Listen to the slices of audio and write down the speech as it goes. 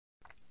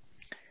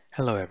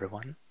Hello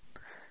everyone.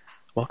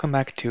 Welcome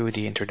back to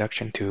the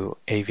introduction to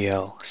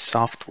AVL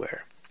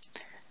software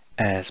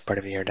as part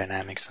of the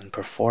Aerodynamics and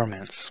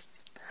Performance.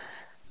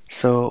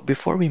 So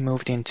before we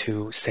moved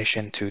into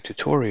session 2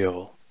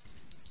 tutorial,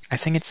 I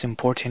think it's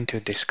important to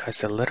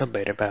discuss a little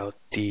bit about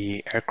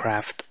the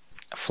aircraft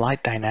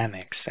flight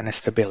dynamics and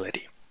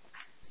stability.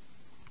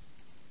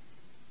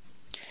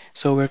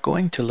 So we're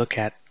going to look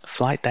at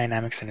flight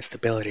dynamics and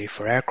stability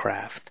for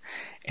aircraft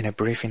in a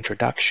brief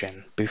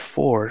introduction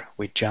before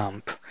we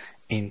jump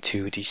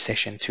into the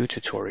session 2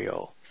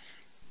 tutorial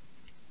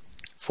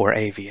for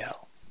AVL.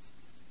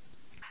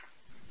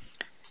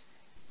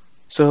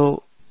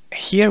 So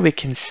here we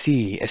can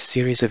see a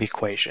series of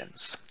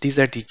equations. These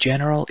are the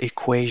general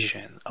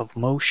equation of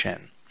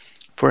motion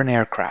for an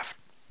aircraft.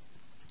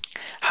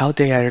 How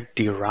they are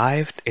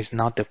derived is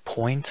not the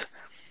point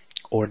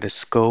or the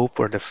scope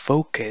or the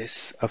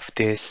focus of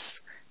this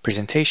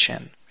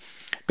presentation,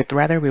 but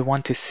rather we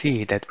want to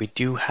see that we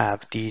do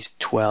have these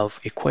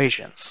 12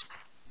 equations.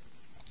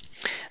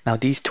 Now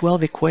these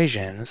 12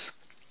 equations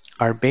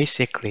are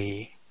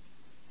basically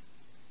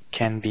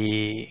can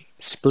be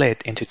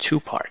split into two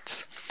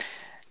parts,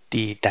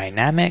 the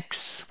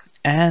dynamics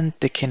and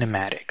the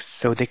kinematics.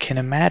 So the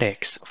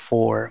kinematics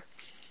for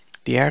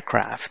the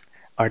aircraft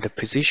are the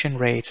position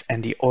rates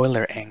and the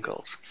Euler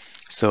angles.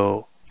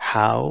 So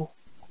how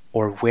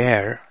or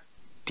where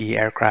the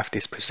aircraft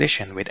is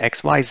positioned with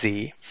x, y,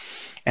 z,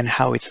 and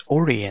how it's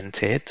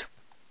oriented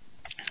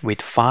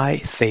with phi,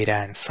 theta,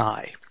 and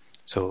psi.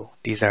 So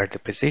these are the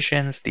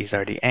positions, these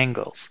are the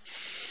angles.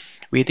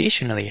 We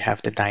additionally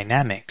have the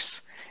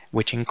dynamics,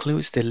 which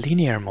includes the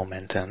linear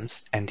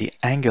momentums and the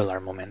angular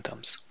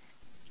momentums.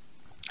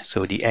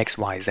 So the x,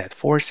 y, z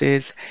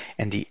forces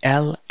and the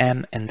L,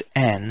 M, and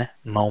N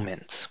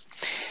moments.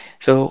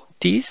 So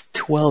these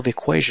 12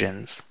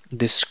 equations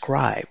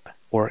describe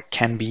or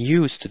can be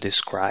used to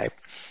describe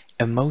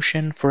a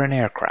motion for an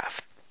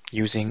aircraft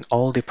using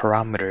all the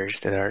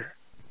parameters that are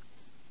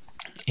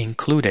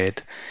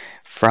included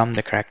from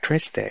the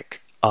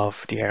characteristic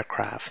of the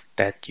aircraft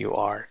that you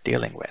are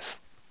dealing with.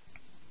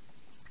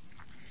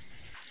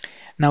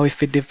 Now if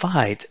we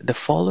divide the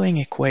following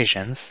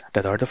equations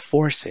that are the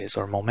forces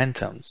or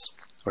momentums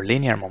or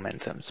linear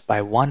momentums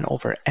by 1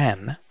 over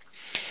m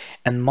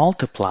and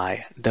multiply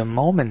the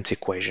moment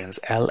equations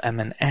L, M,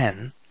 and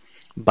N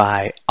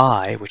by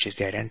I, which is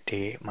the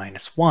identity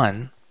minus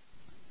 1,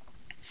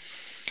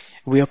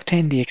 we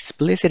obtain the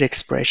explicit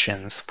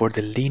expressions for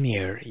the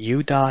linear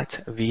u dot,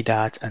 v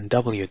dot, and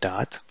w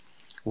dot,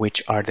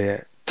 which are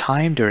the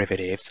time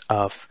derivatives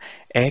of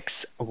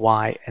x,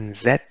 y, and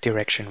z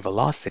direction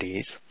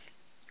velocities,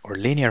 or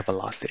linear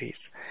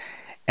velocities,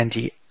 and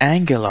the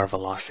angular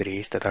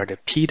velocities that are the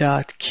p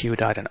dot, q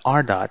dot, and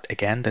r dot.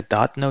 Again, the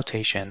dot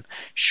notation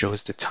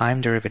shows the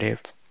time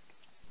derivative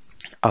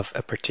of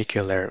a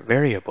particular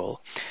variable.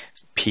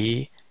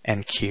 P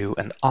and q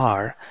and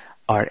r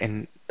are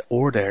in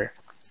order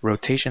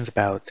rotations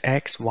about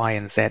x, y,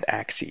 and z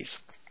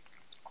axes.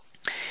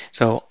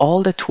 So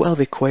all the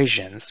 12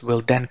 equations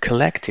will then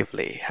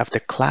collectively have the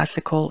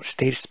classical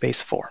state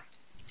space form.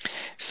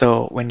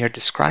 So when you're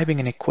describing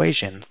an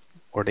equation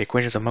or the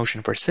equations of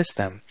motion for a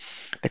system,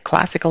 the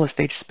classical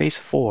state space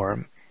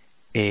form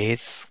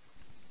is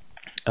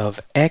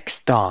of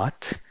x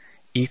dot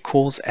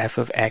equals f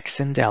of x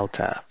in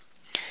delta.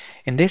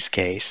 In this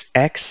case,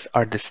 x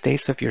are the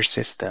states of your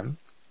system,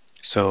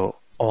 so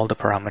all the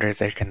parameters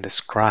that can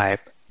describe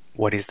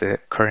what is the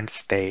current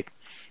state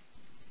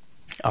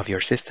of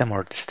your system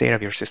or the state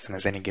of your system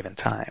at any given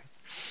time,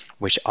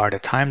 which are the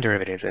time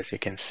derivatives. As you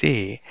can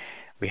see,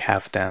 we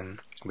have them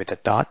with the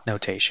dot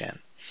notation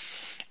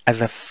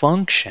as a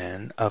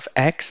function of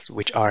x,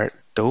 which are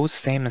those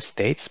same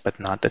states but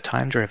not the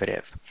time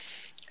derivative,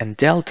 and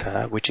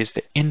delta, which is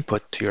the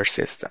input to your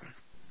system.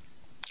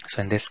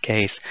 So in this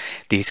case,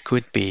 these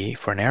could be,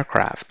 for an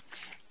aircraft,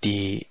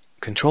 the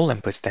control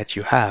inputs that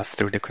you have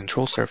through the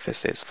control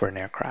surfaces for an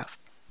aircraft.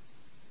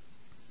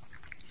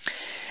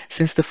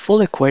 Since the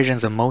full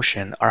equations of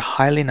motion are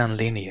highly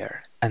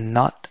nonlinear and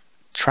not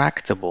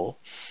tractable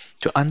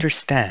to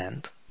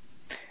understand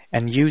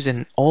and use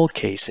in all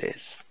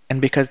cases,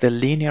 and because the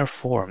linear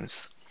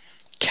forms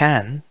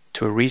can,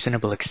 to a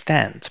reasonable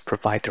extent,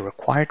 provide the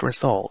required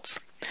results,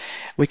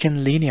 we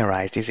can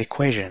linearize these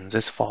equations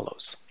as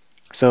follows.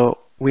 So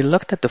we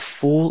looked at the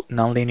full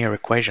nonlinear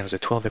equations, the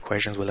 12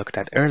 equations we looked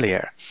at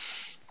earlier,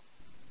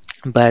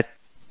 but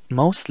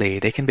mostly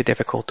they can be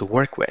difficult to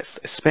work with,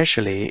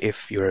 especially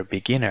if you're a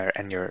beginner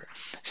and you're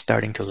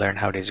starting to learn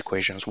how these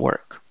equations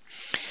work.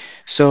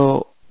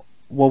 So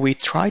what we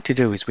try to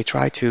do is we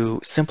try to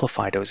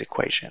simplify those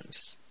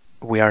equations.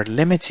 We are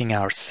limiting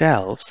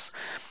ourselves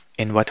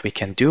in what we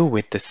can do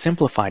with the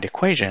simplified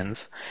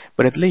equations,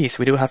 but at least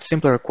we do have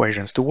simpler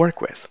equations to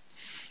work with.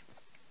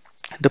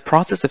 The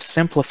process of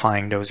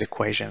simplifying those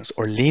equations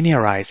or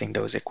linearizing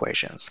those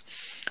equations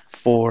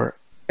for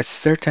a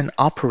certain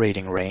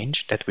operating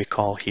range that we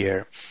call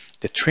here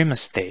the trim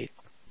state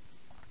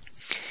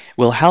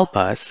will help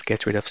us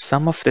get rid of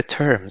some of the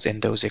terms in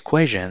those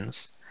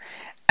equations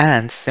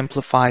and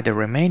simplify the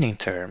remaining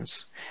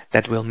terms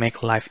that will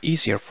make life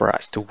easier for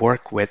us to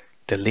work with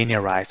the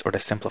linearized or the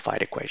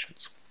simplified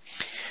equations.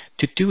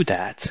 To do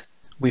that,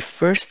 we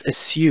first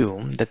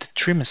assume that the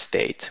trim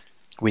state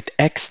with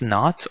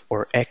x0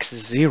 or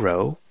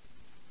x0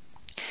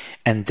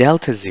 and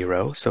delta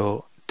 0,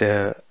 so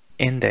the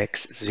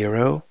index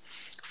 0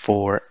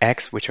 for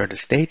x, which are the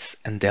states,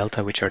 and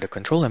delta, which are the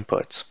control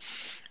inputs,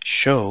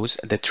 shows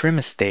the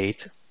trim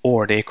state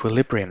or the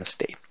equilibrium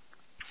state,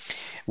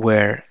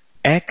 where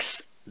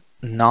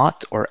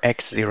x0 or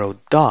x0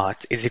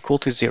 dot is equal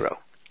to 0.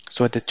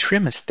 So at the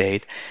trim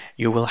state,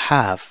 you will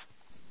have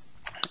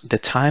the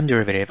time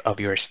derivative of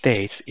your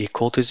states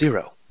equal to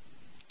 0.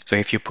 So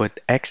if you put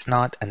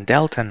x0 and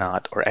delta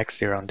 0 or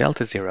x0 and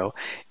delta 0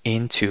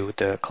 into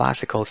the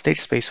classical state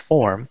space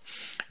form,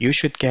 you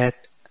should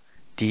get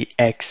the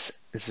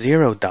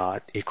x0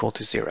 dot equal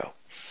to 0,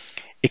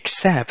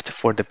 except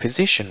for the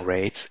position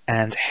rates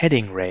and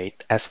heading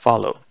rate as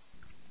follow.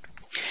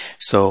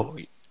 So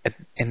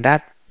in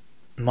that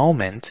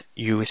moment,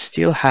 you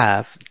still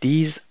have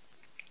these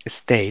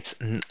states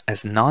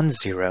as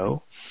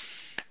non-zero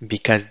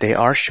because they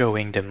are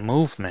showing the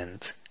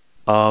movement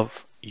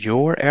of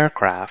your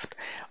aircraft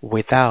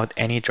without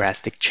any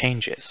drastic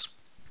changes.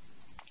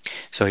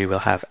 So you will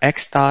have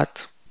x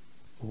dot,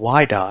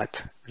 y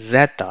dot,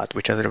 z dot,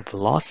 which are the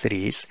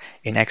velocities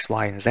in x,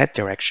 y, and z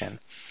direction,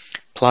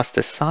 plus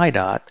the psi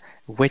dot,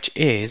 which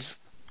is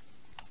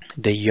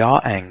the yaw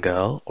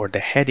angle or the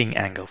heading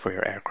angle for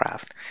your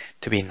aircraft,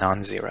 to be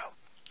non-zero.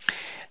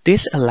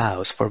 This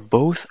allows for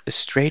both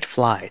straight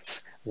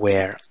flights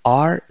where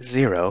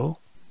R0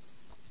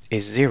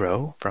 is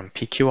 0 from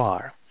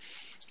PQR,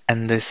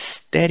 and the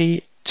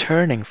steady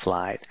turning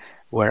flight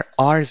where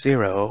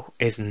R0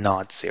 is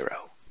not 0.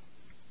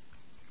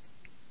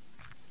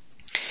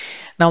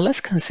 Now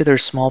let's consider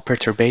small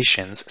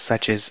perturbations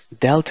such as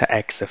delta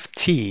x of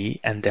t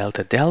and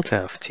delta delta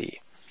of t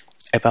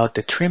about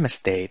the trim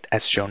state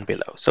as shown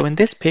below. So in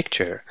this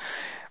picture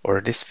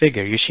or this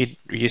figure, you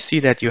see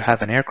that you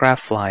have an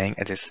aircraft flying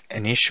at this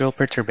initial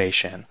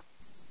perturbation,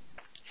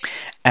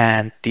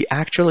 and the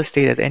actual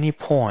state at any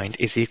point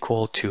is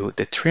equal to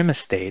the trim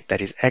state,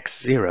 that is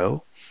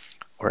x0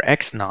 or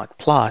x0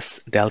 plus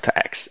delta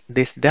x.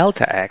 This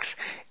delta x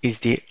is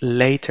the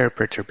later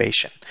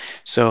perturbation.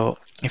 So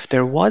if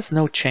there was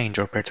no change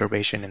or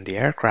perturbation in the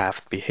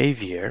aircraft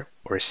behavior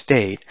or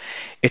state,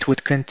 it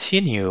would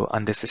continue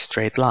on this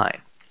straight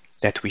line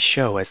that we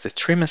show as the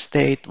trim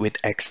state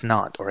with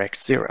x0 or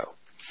x0.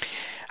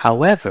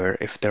 However,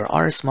 if there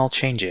are small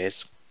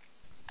changes,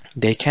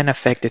 they can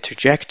affect the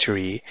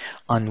trajectory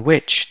on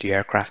which the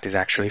aircraft is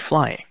actually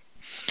flying.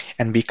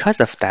 And because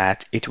of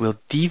that, it will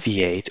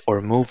deviate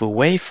or move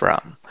away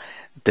from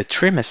the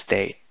trim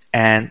state,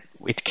 and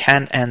it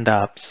can end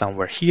up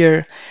somewhere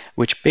here,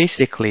 which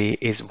basically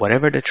is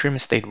whatever the trim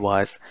state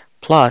was,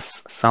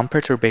 plus some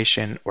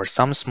perturbation or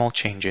some small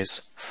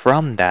changes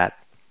from that,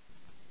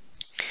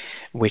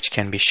 which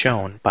can be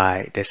shown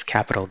by this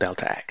capital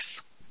delta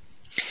x.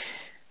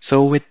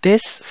 So with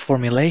this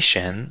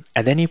formulation,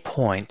 at any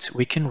point,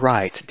 we can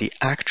write the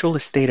actual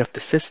state of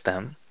the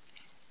system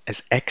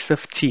as x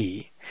of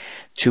t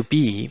to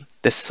be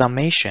the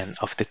summation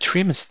of the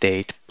trim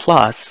state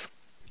plus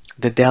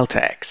the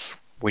delta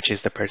x, which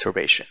is the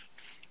perturbation.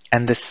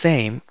 And the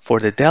same for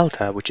the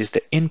delta, which is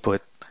the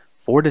input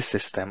for the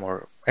system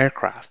or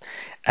aircraft,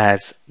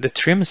 as the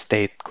trim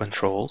state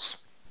controls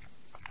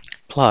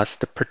plus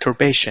the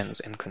perturbations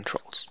in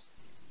controls.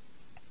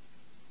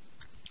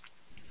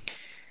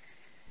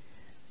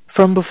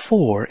 From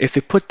before, if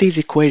we put these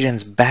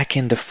equations back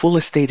in the full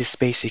state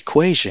space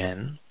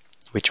equation,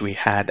 which we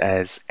had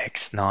as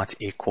x naught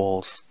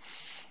equals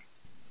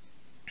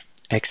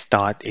x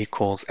dot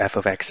equals f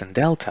of x and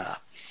delta,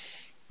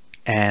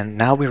 and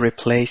now we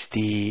replace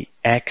the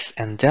x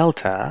and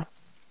delta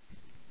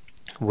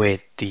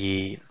with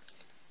the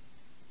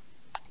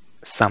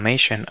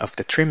summation of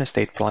the trim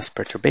state plus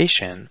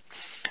perturbation,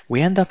 we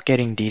end up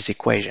getting these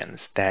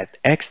equations that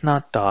x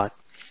naught dot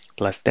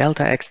plus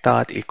delta x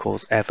dot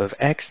equals f of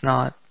x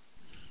naught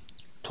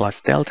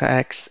plus delta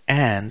x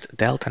and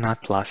delta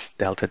naught plus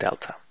delta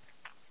delta.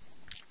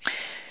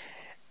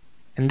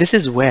 And this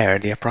is where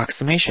the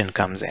approximation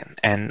comes in,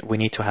 and we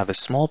need to have a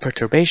small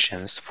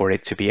perturbations for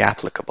it to be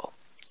applicable.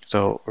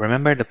 So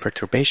remember, the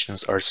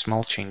perturbations are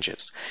small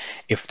changes.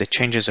 If the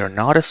changes are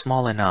not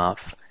small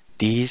enough,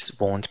 these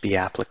won't be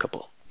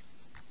applicable.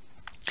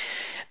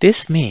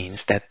 This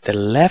means that the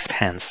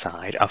left-hand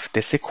side of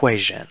this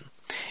equation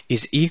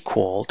is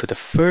equal to the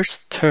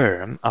first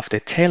term of the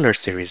Taylor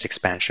series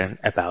expansion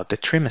about the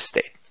trim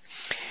state.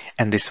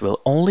 And this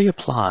will only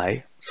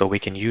apply, so we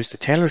can use the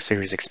Taylor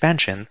series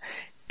expansion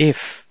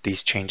if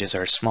these changes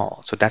are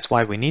small. So that's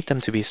why we need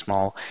them to be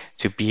small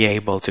to be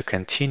able to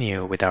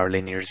continue with our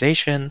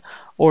linearization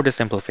or the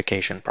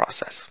simplification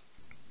process.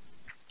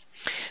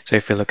 So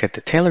if we look at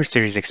the Taylor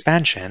series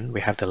expansion,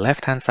 we have the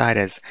left-hand side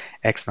as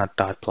x naught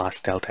dot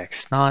plus delta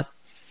x naught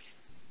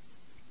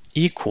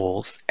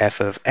equals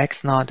f of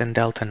x naught and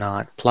delta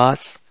naught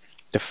plus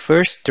the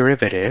first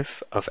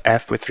derivative of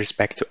f with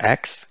respect to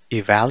x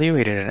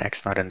evaluated in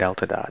x naught and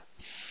delta dot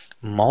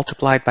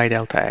multiplied by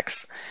delta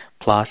x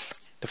plus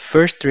the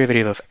first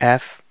derivative of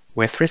f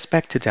with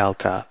respect to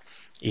delta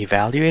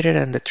evaluated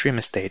in the trim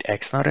state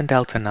x naught and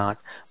delta naught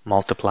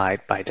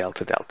multiplied by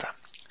delta delta.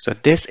 So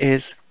this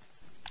is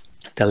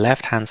the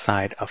left hand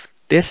side of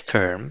this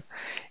term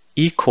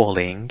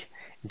equaling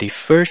the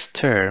first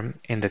term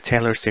in the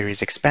Taylor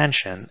series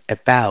expansion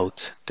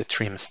about the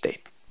trim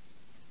state.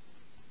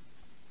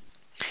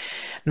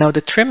 Now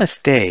the trim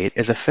state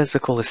is a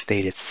physical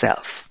state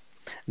itself.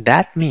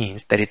 That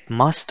means that it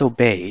must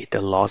obey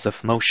the laws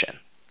of motion.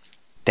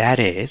 That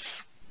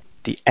is,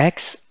 the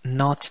x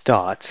naught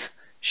dot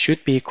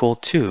should be equal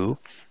to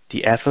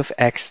the f of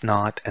x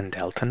naught and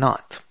delta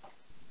naught,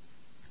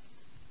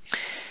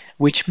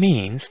 which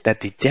means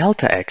that the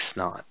delta x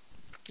naught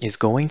is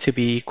going to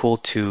be equal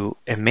to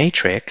a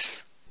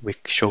matrix, we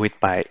show it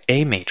by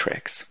A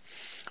matrix,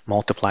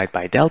 multiplied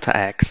by delta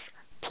x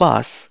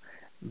plus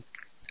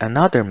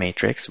another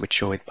matrix, which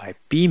show it by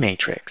B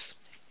matrix,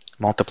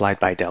 multiplied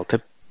by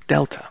delta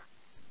delta,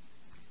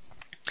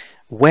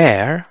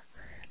 where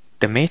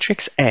the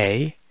matrix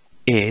A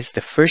is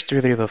the first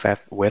derivative of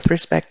f with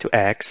respect to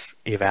x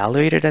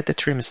evaluated at the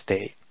trim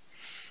state,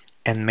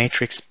 and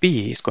matrix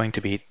B is going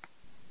to be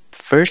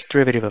first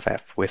derivative of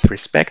f with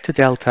respect to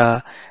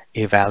delta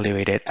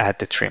evaluated at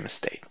the trim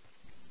state.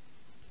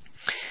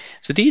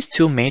 So these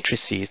two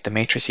matrices, the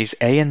matrices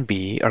A and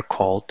B, are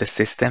called the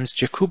system's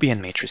Jacobian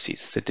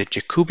matrices. So the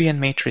Jacobian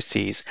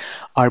matrices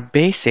are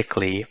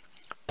basically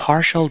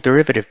partial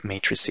derivative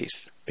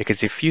matrices,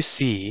 because if you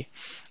see,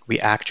 we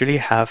actually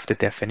have the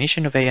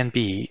definition of A and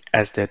B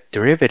as the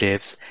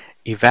derivatives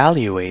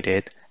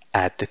evaluated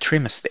at the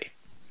trim state.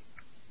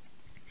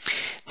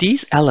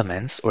 These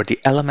elements, or the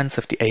elements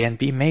of the A and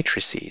B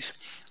matrices,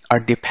 are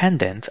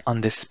dependent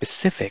on the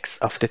specifics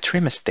of the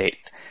trim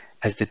state,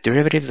 as the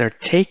derivatives are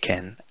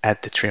taken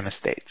at the trim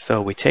state.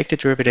 So we take the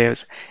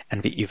derivatives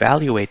and we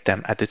evaluate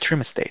them at the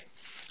trim state.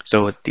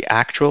 So the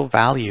actual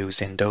values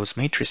in those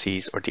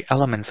matrices, or the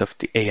elements of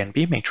the A and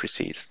B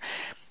matrices,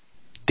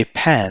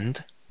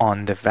 depend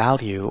on the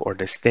value or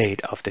the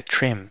state of the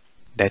trim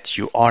that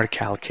you are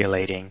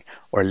calculating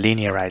or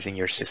linearizing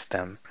your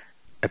system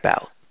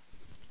about.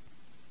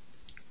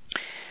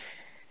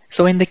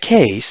 So in the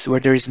case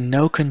where there is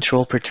no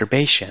control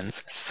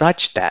perturbations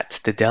such that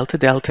the delta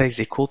delta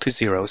is equal to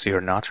 0, so you're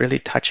not really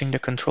touching the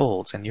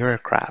controls in your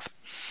aircraft,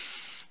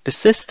 the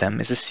system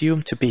is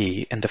assumed to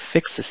be in the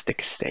fixed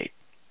state.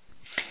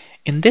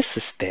 In this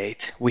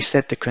state, we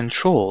set the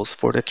controls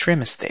for the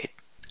trim state,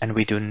 and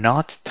we do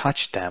not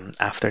touch them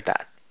after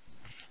that.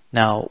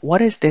 Now,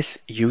 what is this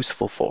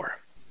useful for?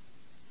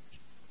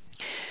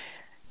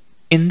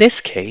 In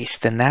this case,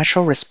 the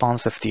natural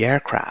response of the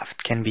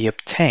aircraft can be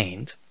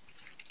obtained,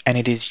 and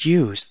it is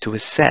used to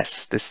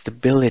assess the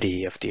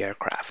stability of the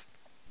aircraft.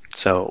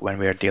 So when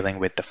we are dealing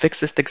with the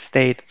fixed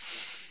state,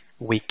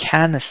 we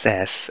can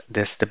assess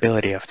the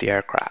stability of the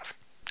aircraft.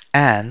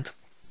 And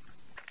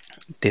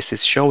this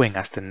is showing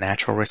us the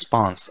natural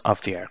response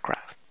of the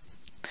aircraft.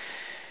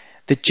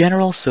 The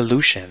general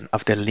solution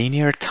of the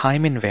linear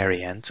time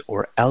invariant,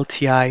 or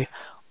LTI,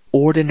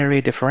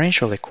 ordinary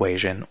differential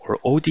equation, or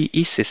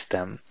ODE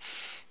system,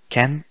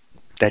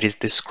 that is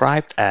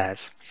described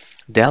as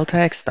delta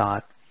x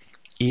dot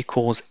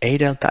equals A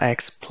delta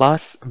x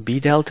plus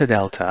B delta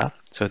delta.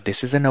 So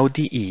this is an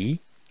ODE,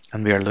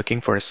 and we are looking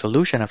for a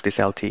solution of this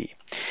LTE,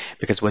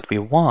 because what we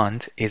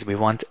want is we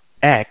want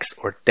x,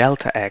 or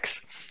delta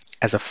x,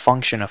 as a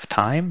function of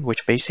time,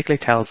 which basically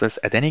tells us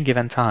at any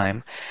given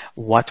time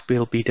what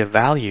will be the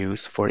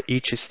values for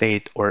each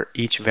state or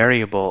each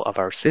variable of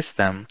our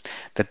system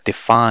that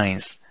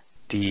defines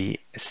the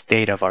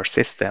state of our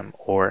system,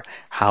 or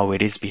how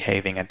it is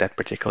behaving at that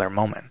particular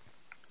moment.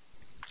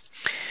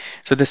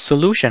 So the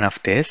solution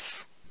of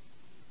this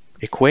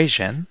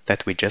equation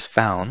that we just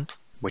found,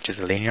 which is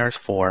a linear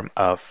form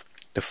of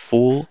the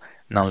full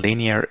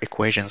nonlinear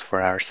equations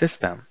for our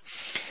system,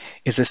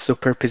 is a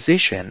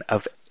superposition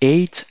of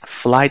 8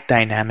 flight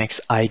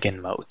dynamics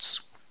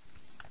eigenmodes.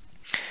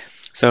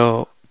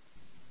 So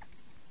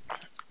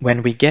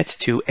when we get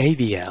to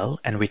AVL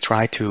and we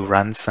try to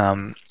run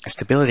some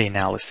stability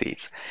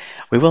analyses,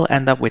 we will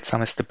end up with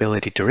some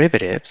stability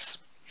derivatives,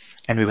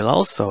 and we will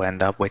also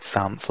end up with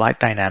some flight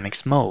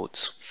dynamics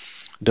modes.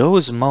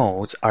 Those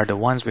modes are the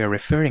ones we are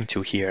referring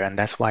to here, and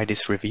that's why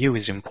this review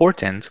is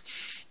important,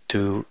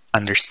 to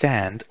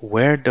understand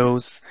where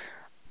those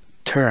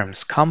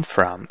terms come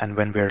from. And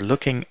when we're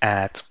looking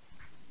at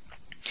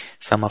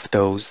some of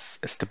those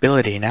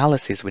stability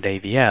analyses with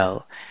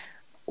AVL,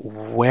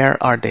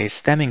 where are they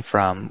stemming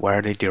from, where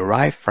are they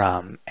derived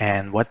from,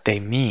 and what they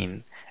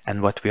mean,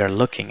 and what we are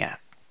looking at.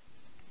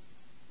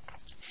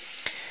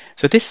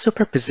 So this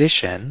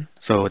superposition,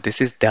 so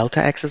this is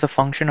delta x as a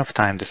function of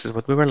time, this is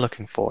what we were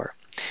looking for,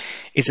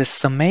 is a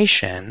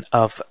summation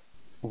of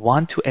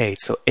 1 to 8,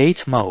 so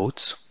 8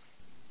 modes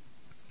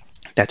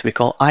that we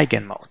call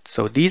eigenmodes.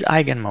 So these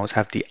eigenmodes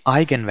have the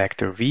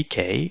eigenvector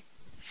vk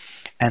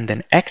and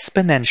an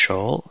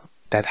exponential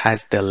that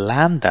has the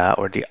lambda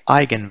or the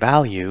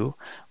eigenvalue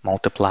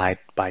multiplied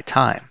by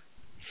time.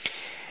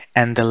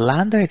 And the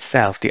lambda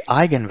itself, the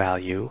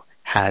eigenvalue,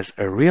 has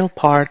a real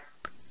part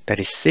that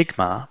is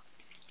sigma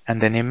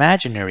and an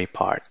imaginary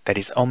part that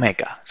is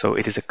omega. So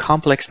it is a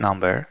complex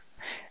number.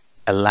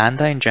 A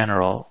lambda in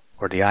general,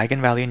 or the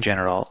eigenvalue in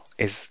general,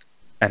 is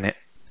a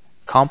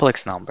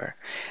complex number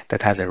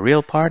that has a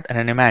real part and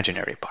an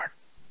imaginary part.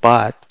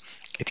 But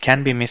it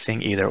can be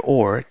missing either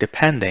or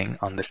depending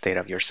on the state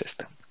of your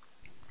system.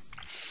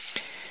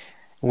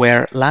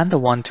 Where lambda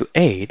 1 to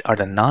 8 are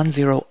the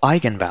non-zero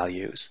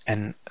eigenvalues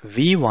and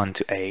v1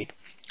 to 8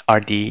 are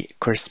the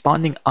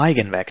corresponding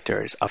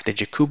eigenvectors of the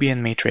Jacobian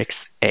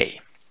matrix A.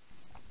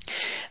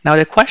 Now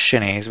the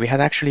question is, we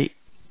have actually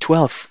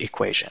 12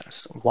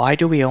 equations. Why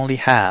do we only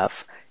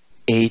have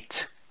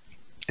 8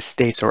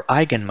 states or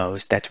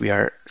eigenmodes that we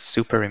are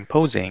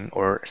superimposing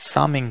or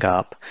summing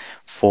up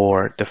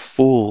for the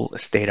full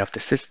state of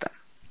the system?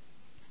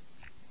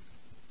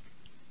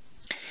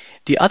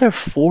 The other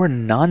 4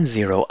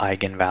 non-zero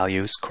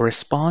eigenvalues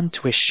correspond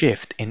to a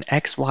shift in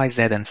x, y,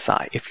 z, and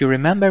psi. If you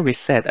remember, we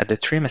said at the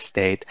trim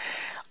state,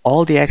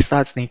 all the x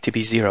dots need to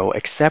be 0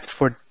 except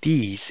for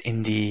these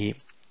in the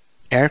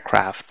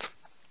aircraft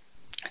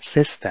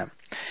system.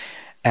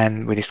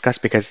 And we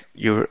discussed because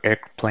your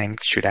airplane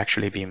should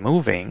actually be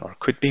moving or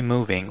could be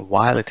moving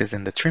while it is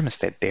in the trim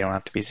state. They don't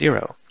have to be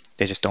 0.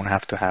 They just don't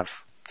have to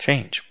have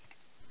change,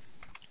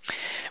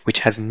 which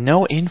has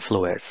no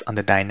influence on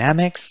the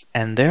dynamics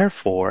and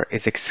therefore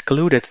is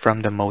excluded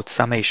from the mode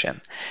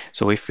summation.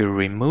 So if we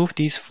remove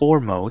these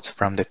 4 modes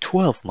from the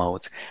 12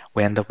 modes,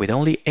 we end up with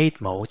only 8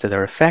 modes that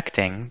are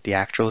affecting the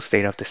actual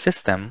state of the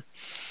system,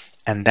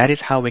 and that is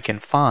how we can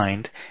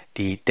find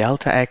the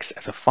delta x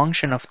as a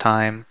function of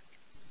time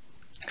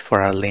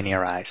for our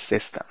linearized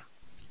system.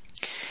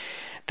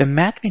 The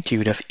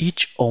magnitude of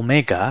each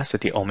omega, so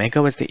the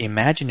omega was the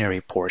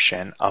imaginary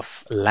portion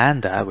of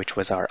lambda, which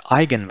was our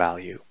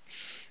eigenvalue,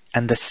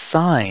 and the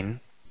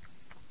sign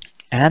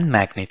and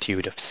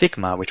magnitude of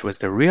sigma, which was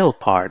the real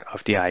part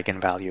of the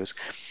eigenvalues,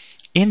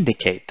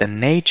 indicate the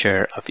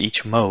nature of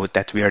each mode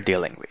that we are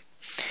dealing with.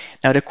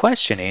 Now the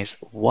question is,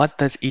 what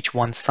does each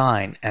one's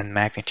sign and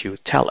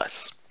magnitude tell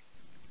us?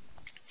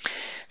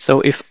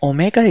 So if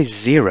omega is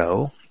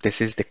 0,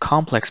 this is the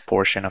complex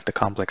portion of the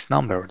complex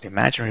number, or the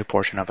imaginary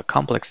portion of a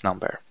complex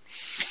number,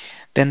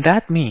 then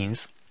that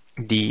means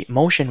the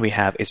motion we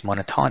have is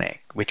monotonic,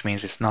 which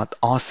means it's not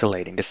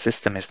oscillating. The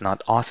system is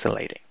not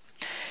oscillating.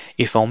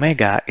 If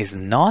omega is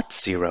not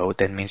 0,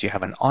 that means you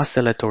have an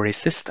oscillatory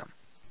system.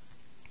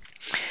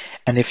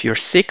 And if your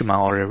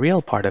sigma, or a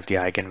real part of the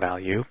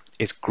eigenvalue,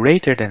 is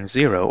greater than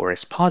 0 or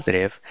is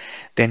positive,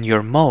 then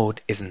your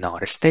mode is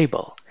not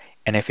stable.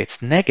 And if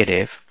it's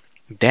negative,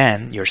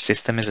 then your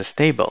system is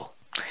stable.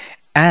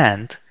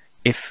 And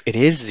if it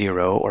is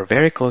 0 or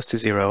very close to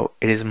 0,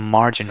 it is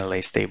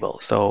marginally stable.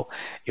 So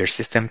your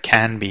system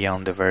can be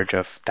on the verge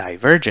of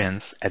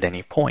divergence at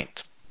any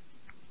point.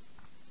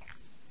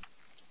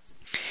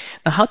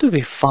 Now, how do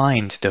we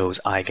find those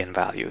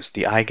eigenvalues,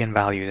 the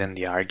eigenvalues and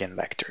the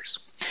eigenvectors?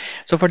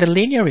 So for the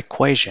linear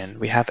equation,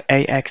 we have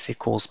ax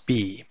equals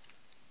b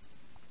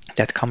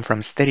that come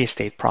from steady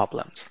state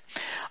problems.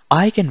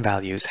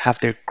 Eigenvalues have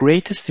their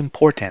greatest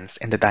importance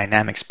in the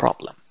dynamics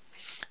problem.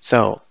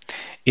 So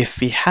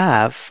if we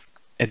have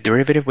a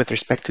derivative with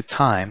respect to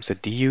time, so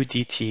du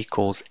dt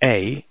equals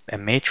a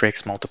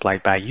matrix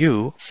multiplied by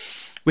u,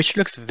 which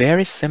looks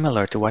very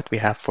similar to what we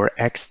have for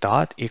x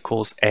dot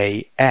equals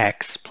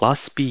ax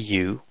plus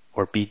bu,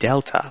 or b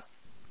delta,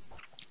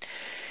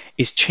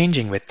 is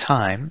changing with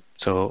time.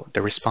 So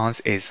the response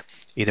is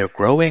either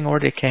growing or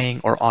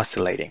decaying or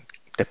oscillating,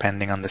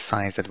 depending on the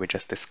signs that we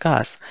just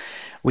discussed.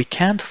 We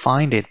can't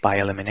find it by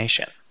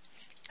elimination.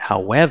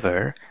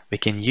 However, we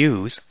can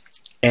use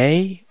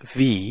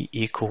AV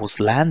equals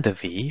lambda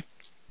v,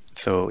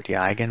 so the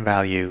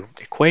eigenvalue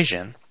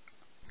equation,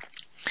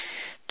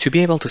 to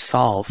be able to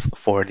solve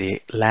for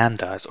the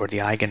lambdas or the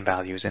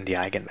eigenvalues and the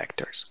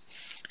eigenvectors.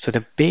 So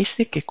the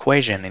basic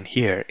equation in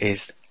here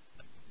is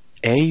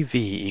AV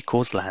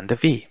equals lambda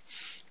v,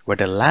 where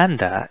the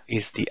lambda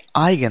is the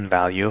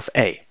eigenvalue of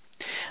A.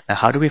 Now,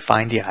 how do we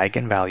find the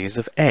eigenvalues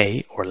of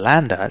A, or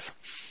lambdas?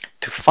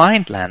 To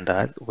find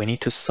lambdas, we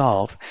need to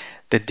solve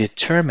the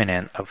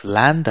determinant of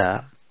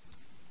lambda,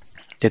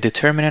 the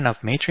determinant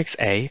of matrix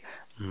A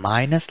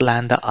minus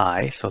lambda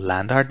I. So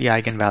lambda are the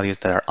eigenvalues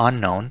that are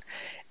unknown,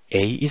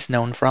 A is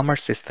known from our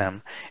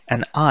system,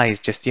 and I is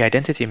just the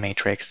identity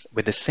matrix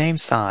with the same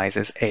size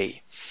as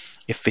A.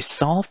 If we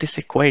solve this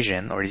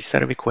equation, or this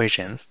set of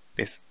equations,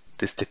 this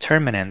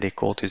determinant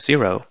equal to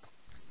 0,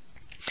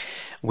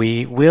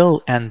 we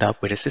will end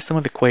up with a system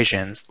of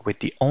equations with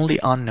the only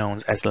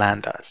unknowns as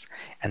lambdas,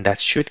 and that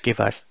should give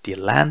us the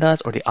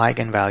lambdas or the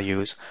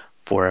eigenvalues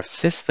for a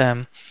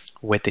system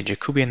with the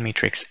Jacobian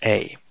matrix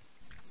A.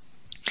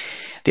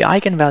 The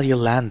eigenvalue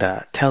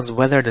lambda tells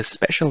whether the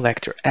special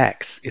vector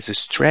x is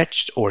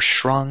stretched or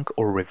shrunk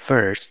or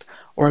reversed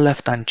or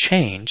left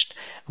unchanged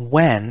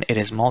when it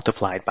is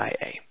multiplied by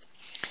A.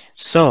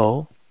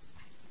 So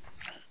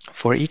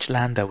for each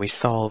lambda we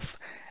solve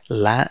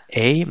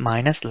A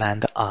minus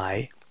lambda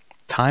I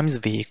times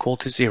V equal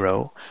to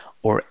 0,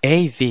 or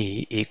AV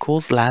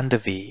equals lambda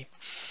V,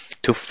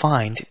 to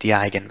find the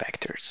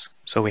eigenvectors.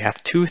 So we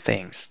have two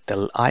things,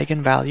 the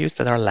eigenvalues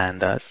that are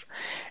lambdas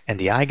and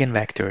the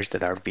eigenvectors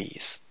that are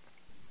V's.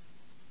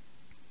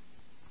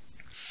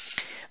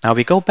 Now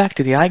we go back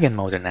to the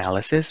eigenmode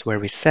analysis where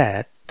we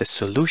said the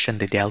solution,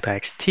 the delta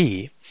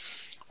xt,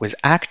 was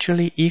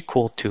actually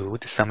equal to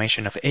the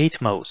summation of 8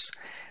 modes.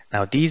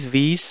 Now these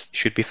V's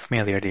should be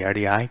familiar, they are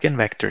the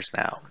eigenvectors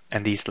now,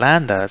 and these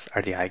lambdas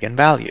are the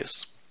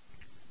eigenvalues.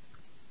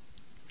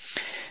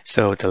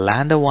 So the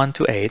lambda 1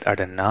 to 8 are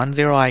the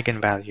non-zero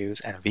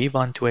eigenvalues, and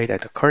V1 to 8 are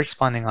the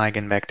corresponding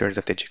eigenvectors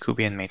of the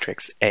Jacobian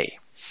matrix A.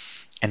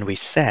 And we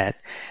said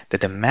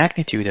that the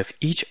magnitude of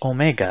each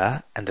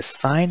omega and the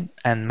sign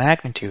and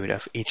magnitude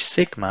of each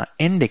sigma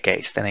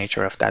indicates the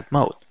nature of that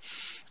mode.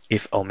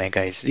 If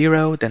omega is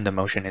 0, then the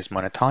motion is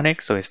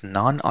monotonic, so it's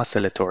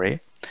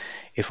non-oscillatory.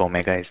 If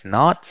omega is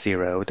not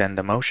 0, then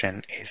the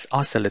motion is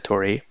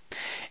oscillatory.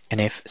 And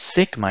if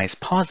sigma is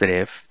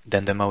positive,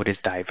 then the mode is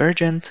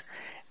divergent.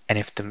 And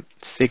if the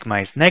sigma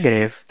is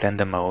negative, then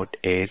the mode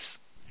is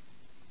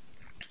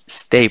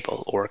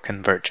stable or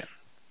convergent.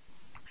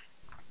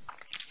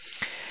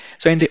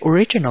 So in the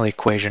original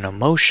equation of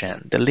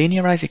motion, the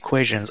linearized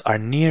equations are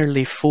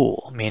nearly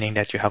full, meaning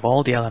that you have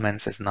all the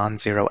elements as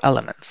non-zero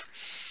elements.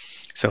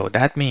 So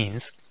that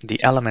means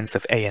the elements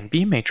of A and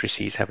B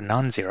matrices have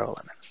non-zero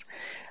elements.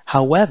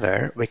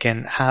 However, we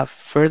can have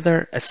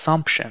further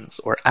assumptions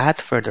or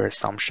add further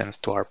assumptions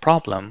to our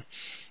problem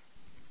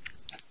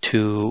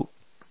to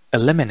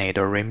eliminate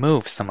or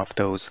remove some of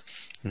those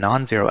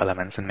non-zero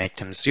elements and make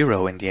them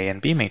zero in the A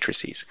and B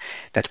matrices.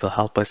 That will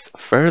help us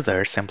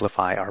further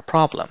simplify our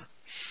problem.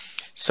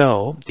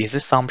 So these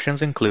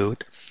assumptions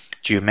include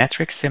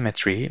geometric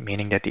symmetry,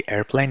 meaning that the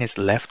airplane is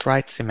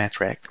left-right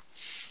symmetric,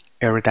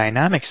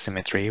 aerodynamic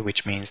symmetry,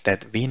 which means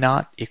that V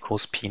naught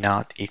equals P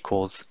naught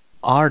equals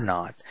R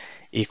naught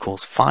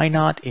equals phi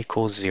naught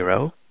equals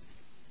 0,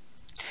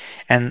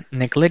 and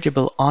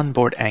negligible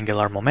onboard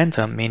angular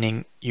momentum,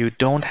 meaning you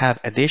don't have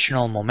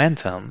additional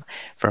momentum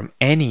from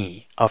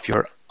any of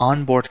your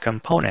onboard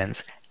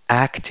components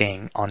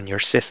acting on your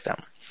system.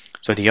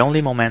 So the only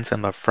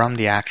momentum are from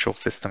the actual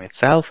system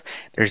itself,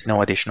 there's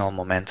no additional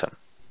momentum.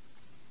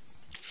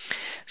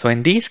 So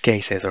in these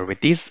cases, or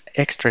with these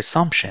extra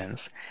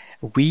assumptions,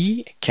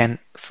 we can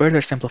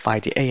further simplify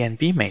the A and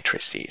B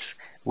matrices,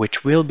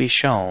 which will be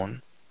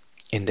shown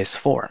in this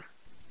form.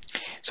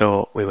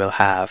 So we will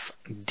have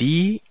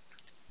dx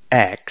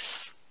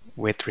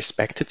with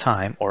respect to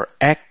time, or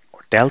x,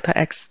 or delta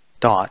x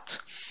dot,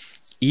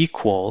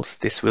 equals,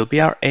 this will be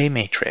our A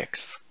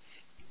matrix,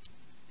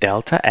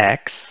 delta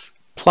x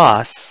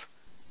plus,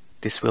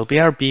 this will be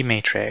our B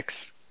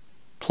matrix,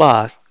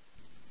 plus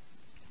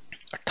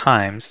or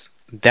times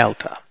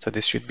delta. So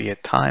this should be a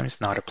times,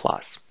 not a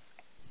plus.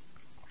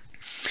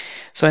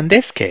 So in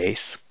this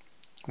case,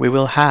 we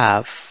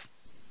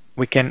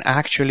can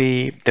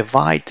actually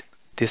divide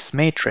this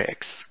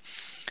matrix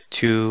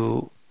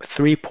to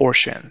 3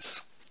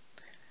 portions.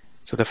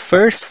 So the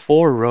first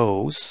 4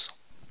 rows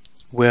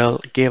will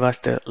give us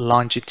the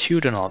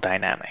longitudinal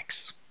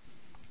dynamics.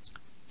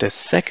 The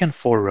second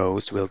 4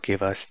 rows will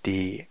give us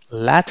the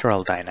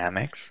lateral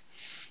dynamics,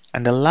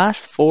 and the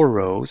last 4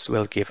 rows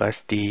will give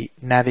us the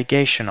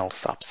navigational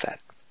subset.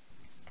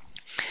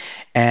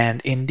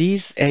 And in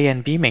these A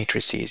and B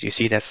matrices, you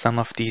see that some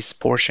of these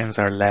portions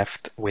are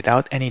left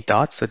without any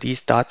dots. So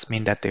these dots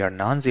mean that they are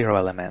non-zero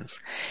elements.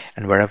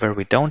 And wherever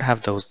we don't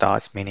have those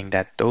dots, meaning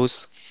that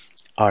those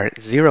are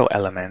 0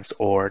 elements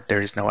or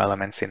there is no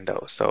elements in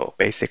those. So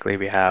basically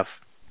we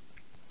have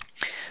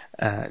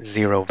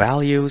 0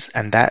 values,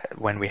 and that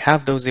when we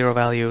have those 0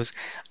 values,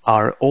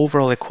 our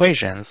overall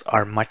equations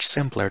are much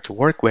simpler to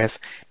work with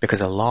because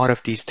a lot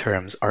of these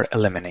terms are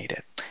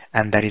eliminated.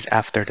 And that is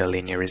after the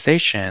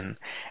linearization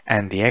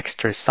and the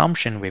extra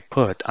assumption we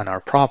put on our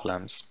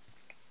problems.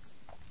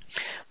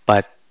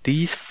 But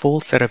these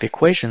full set of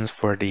equations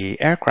for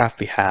the aircraft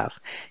we have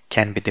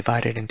can be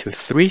divided into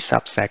 3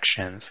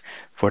 subsections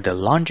for the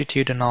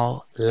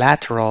longitudinal,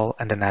 lateral,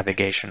 and the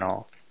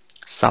navigational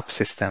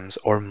subsystems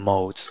or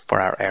modes for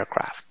our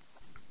aircraft.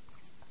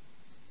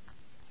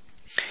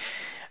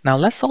 Now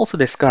let's also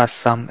discuss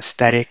some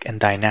static and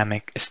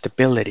dynamic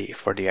stability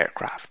for the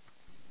aircraft.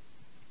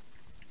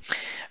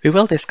 We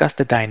will discuss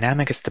the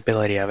dynamic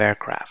stability of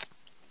aircraft.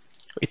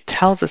 It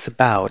tells us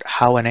about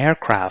how an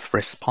aircraft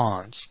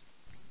responds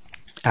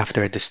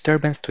after a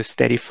disturbance to a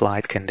steady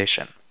flight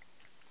condition.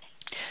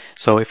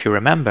 So if you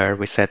remember,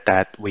 we said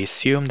that we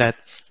assume that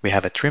we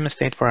have a trim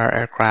state for our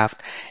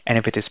aircraft, and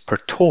if it is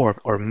perturbed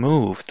or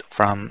moved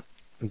from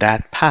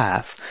that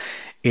path,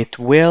 it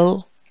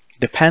will,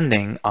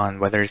 depending on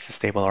whether it's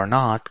stable or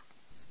not,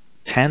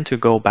 tend to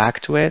go back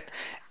to it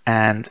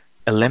and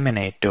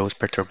eliminate those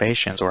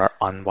perturbations or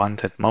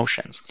unwanted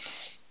motions.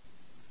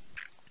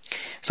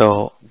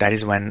 So that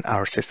is when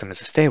our system is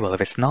stable.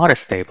 If it's not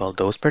stable,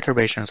 those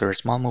perturbations or a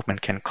small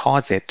movement can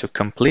cause it to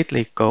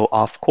completely go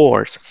off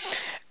course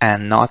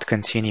and not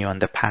continue on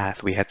the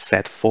path we had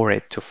set for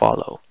it to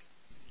follow.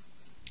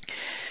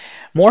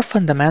 More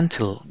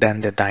fundamental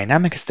than the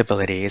dynamic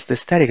stability is the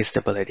static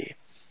stability,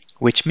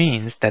 which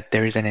means that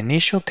there is an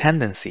initial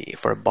tendency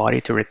for a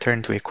body to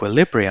return to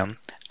equilibrium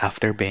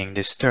after being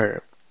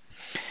disturbed.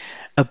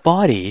 A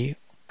body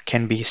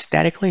can be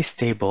statically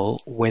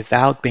stable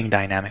without being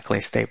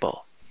dynamically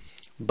stable.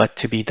 But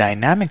to be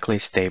dynamically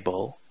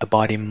stable, a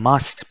body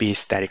must be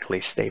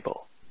statically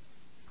stable.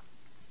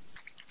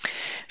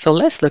 So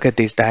let's look at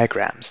these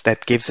diagrams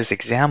that gives us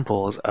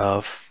examples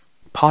of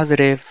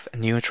positive,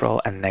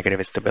 neutral, and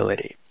negative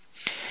stability.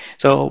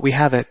 So we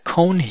have a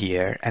cone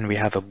here and we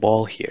have a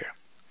ball here.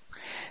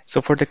 So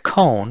for the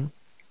cone,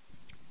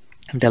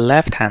 the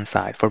left-hand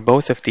side, for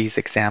both of these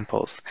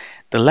examples,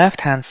 the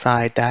left-hand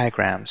side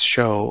diagrams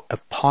show a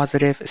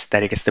positive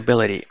static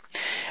stability,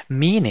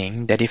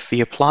 meaning that if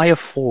we apply a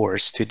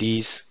force to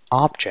these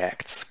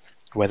objects,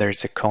 whether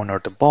it's a cone or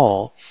the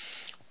ball,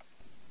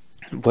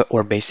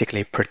 or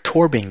basically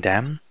perturbing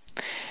them,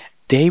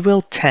 they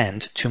will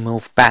tend to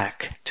move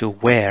back to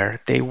where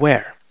they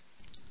were.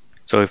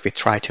 So if we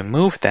try to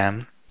move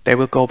them, they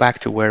will go back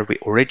to where we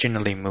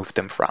originally moved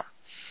them from.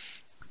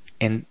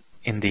 In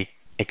the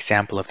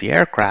example of the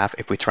aircraft,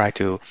 if we try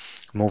to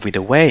move it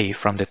away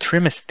from the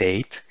trim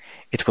state,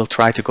 it will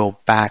try to go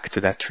back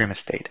to that trim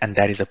state, and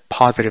that is a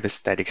positive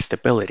static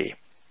stability.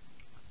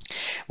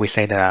 We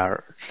say that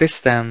our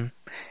system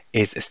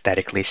is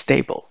statically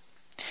stable.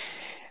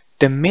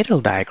 The middle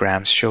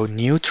diagrams show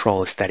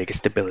neutral static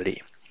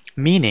stability,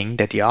 meaning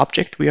that the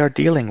object we are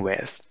dealing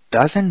with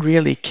doesn't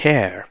really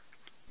care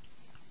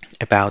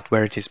about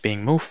where it is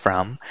being moved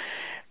from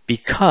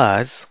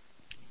because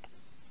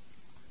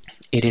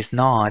it is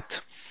not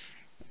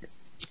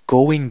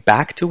going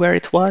back to where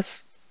it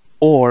was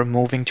or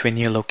moving to a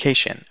new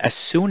location. As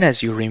soon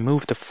as you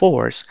remove the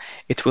force,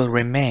 it will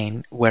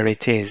remain where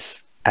it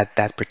is at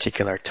that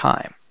particular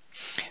time.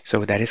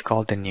 So that is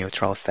called the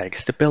neutral static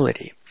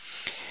stability.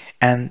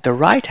 And the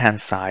right-hand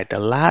side, the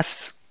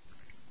last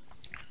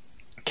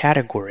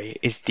category,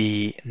 is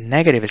the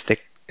negative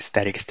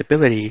static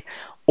stability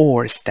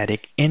or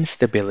static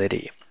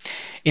instability.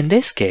 In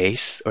this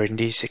case, or in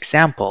these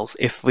examples,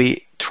 if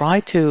we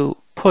try to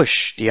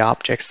push the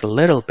objects a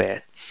little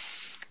bit,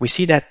 we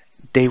see that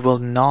they will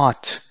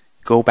not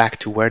go back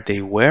to where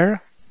they were,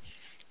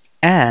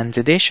 and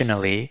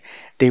additionally,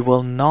 they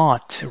will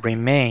not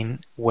remain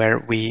where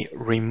we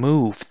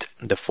removed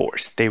the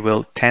force. They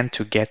will tend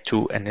to get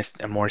to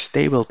a more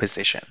stable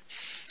position.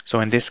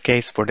 So in this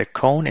case, for the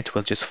cone, it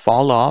will just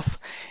fall off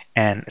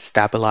and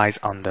stabilize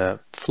on the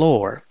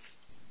floor.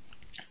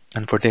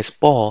 And for this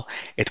ball,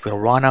 it will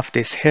run off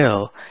this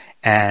hill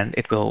and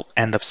it will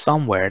end up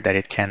somewhere that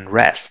it can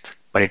rest,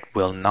 but it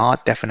will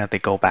not definitely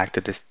go back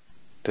to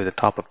the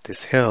top of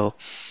this hill,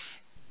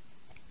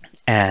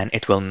 and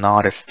it will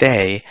not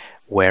stay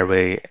where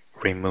we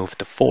remove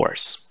the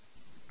force.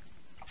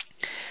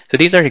 So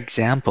these are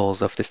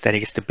examples of the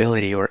static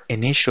stability or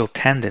initial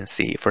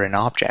tendency for an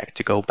object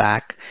to go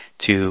back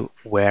to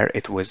where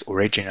it was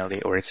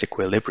originally or its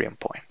equilibrium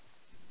point.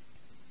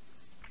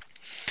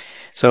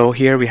 So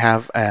here we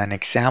have an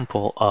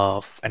example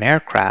of an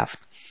aircraft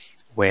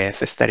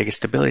with a static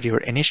stability or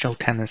initial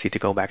tendency to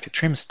go back to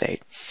trim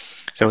state.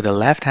 So the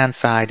left-hand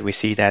side, we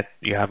see that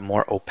you have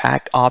more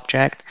opaque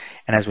object,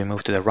 and as we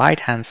move to the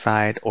right-hand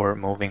side or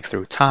moving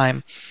through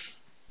time,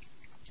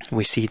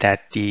 we see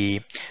that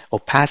the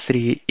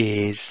opacity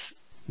is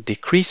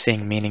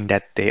decreasing, meaning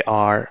that they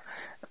are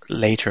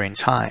later in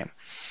time.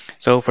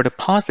 So for the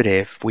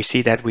positive, we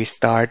see that we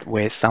start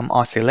with some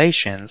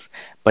oscillations,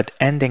 but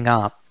ending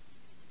up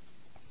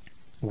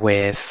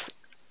with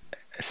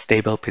a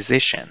stable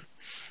position.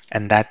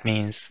 And that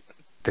means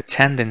the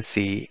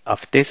tendency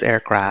of this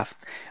aircraft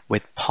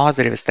with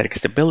positive static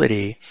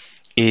stability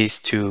is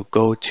to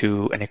go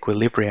to an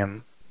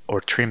equilibrium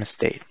or trim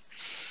state.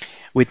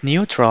 With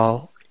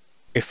neutral,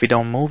 if we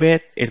don't move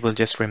it, it will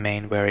just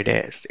remain where it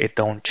is. It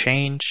don't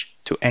change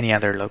to any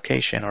other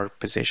location or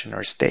position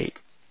or state.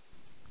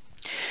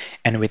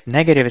 And with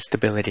negative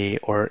stability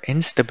or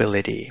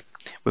instability,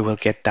 we will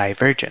get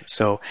divergence.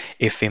 So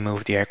if we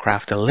move the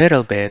aircraft a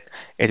little bit,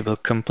 it will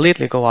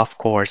completely go off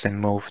course and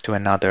move to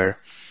another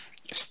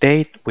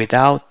state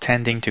without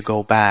tending to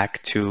go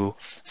back to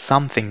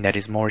something that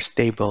is more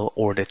stable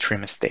or the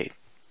trim state.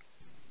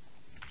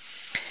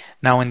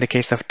 Now in the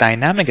case of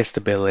dynamic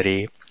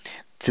stability,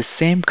 the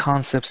same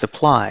concepts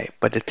apply,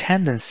 but the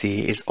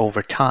tendency is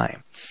over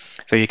time.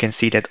 So you can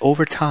see that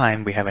over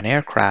time we have an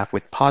aircraft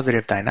with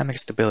positive dynamic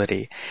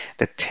stability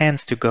that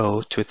tends to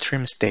go to a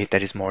trim state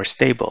that is more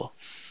stable.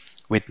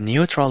 With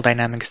neutral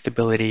dynamic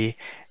stability,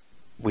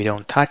 we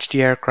don't touch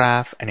the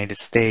aircraft and it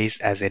stays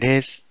as it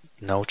is,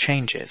 no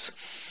changes.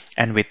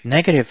 And with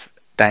negative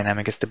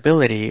dynamic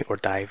stability or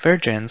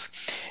divergence,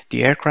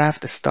 the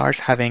aircraft starts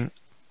having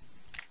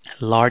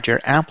larger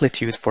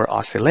amplitude for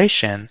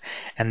oscillation,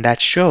 and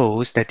that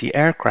shows that the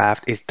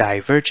aircraft is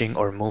diverging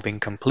or moving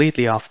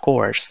completely off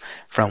course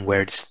from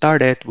where it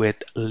started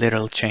with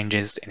little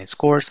changes in its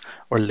course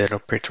or little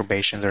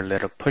perturbations or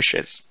little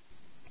pushes.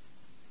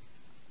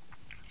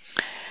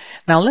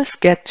 Now let's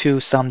get to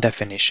some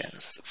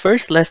definitions.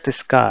 First, let's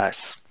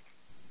discuss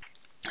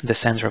the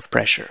center of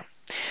pressure.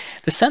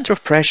 The center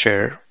of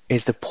pressure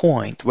is the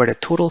point where the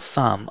total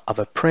sum of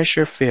a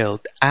pressure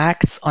field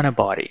acts on a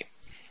body.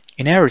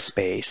 In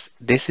aerospace,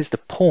 this is the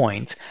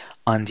point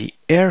on the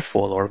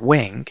airfoil or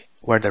wing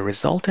where the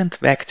resultant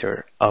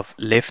vector of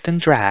lift and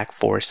drag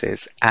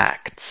forces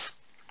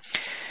acts.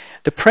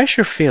 The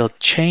pressure field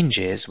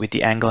changes with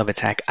the angle of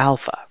attack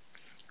alpha.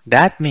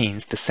 That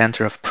means the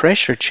center of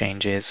pressure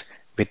changes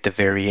with the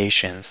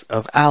variations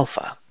of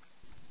alpha.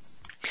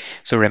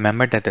 So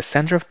remember that the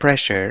center of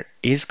pressure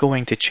is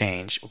going to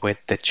change with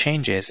the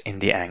changes in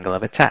the angle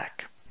of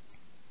attack.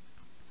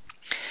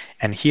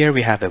 And here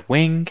we have a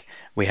wing,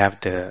 we have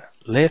the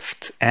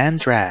lift and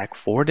drag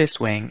for this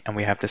wing, and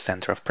we have the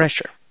center of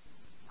pressure.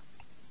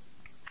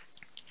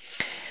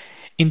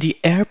 In the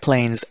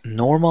airplane's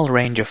normal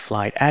range of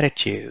flight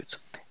attitude,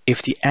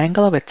 if the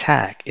angle of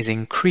attack is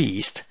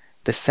increased,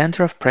 the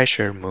center of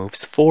pressure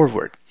moves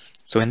forward.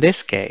 So in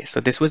this case,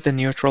 this was the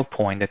neutral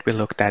point that we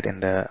looked at in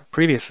the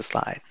previous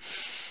slide.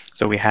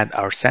 So we had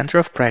our center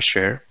of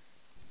pressure,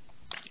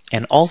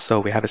 and also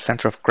we have a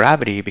center of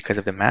gravity because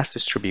of the mass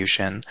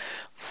distribution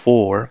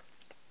for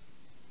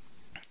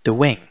the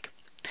wing.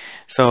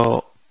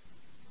 So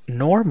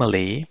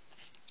normally,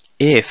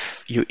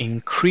 if you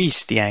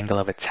increase the angle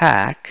of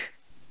attack,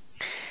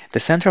 the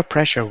center of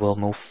pressure will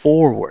move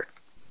forward.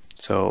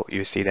 So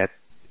you see that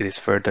it is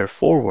further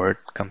forward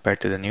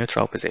compared to the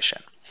neutral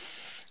position.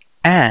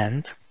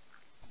 And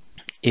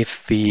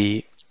if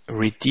we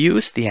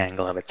reduce the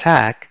angle of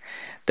attack,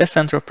 the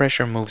center of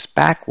pressure moves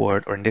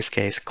backward, or in this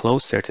case,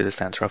 closer to the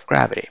center of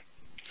gravity.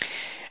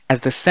 As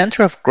the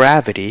center of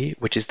gravity,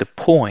 which is the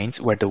point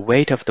where the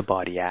weight of the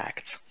body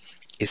acts,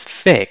 is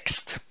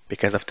fixed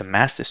because of the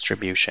mass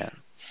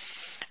distribution,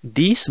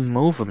 this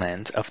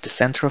movement of the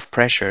center of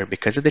pressure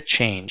because of the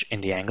change in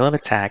the angle of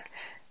attack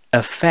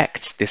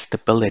affects the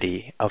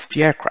stability of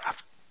the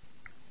aircraft.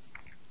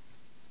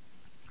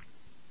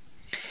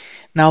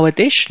 Now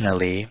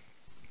additionally,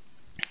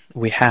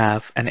 we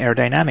have an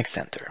aerodynamic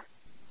center.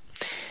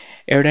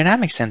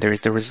 Aerodynamic center is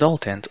the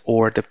resultant,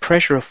 or the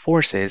pressure of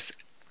forces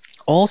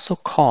also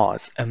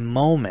cause a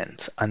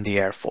moment on the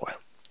airfoil.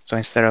 So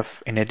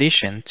in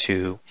addition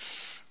to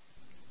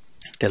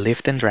the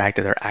lift and drag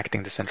that are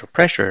acting the center of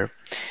pressure,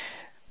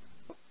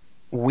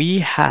 we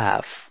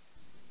have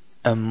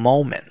a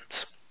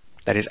moment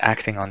that is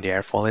acting on the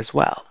airfoil as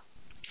well.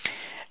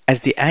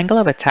 As the angle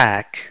of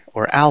attack,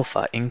 or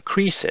alpha,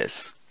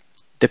 increases,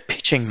 the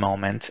pitching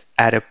moment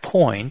at a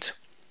point,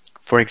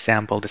 for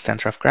example, the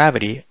center of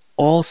gravity,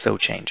 also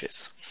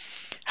changes.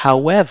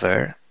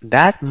 However,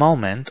 that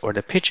moment, or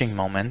the pitching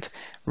moment,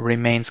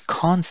 remains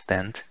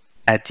constant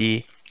at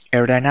the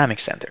aerodynamic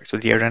center. So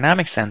the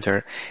aerodynamic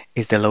center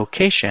is the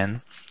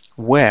location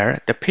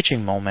where the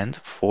pitching moment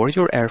for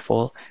your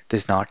airfoil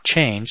does not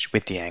change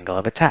with the angle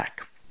of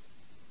attack.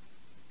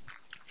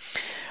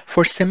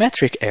 For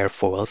symmetric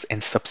airfoils in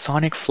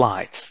subsonic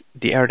flights,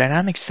 the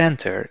aerodynamic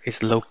center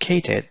is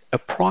located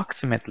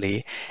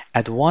approximately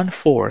at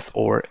 1/4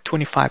 or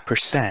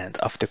 25%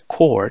 of the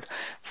chord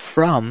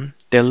from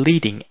the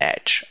leading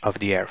edge of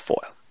the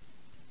airfoil.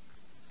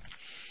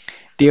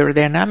 The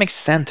aerodynamic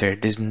center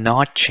does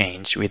not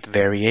change with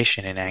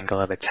variation in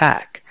angle of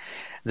attack.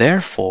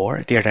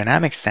 Therefore, the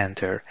aerodynamic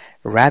center,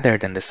 rather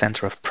than the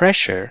center of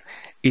pressure,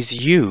 is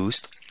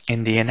used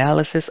in the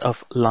analysis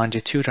of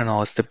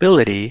longitudinal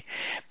stability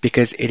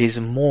because it is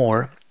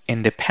more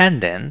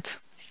independent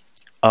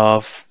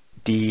of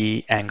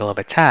the angle of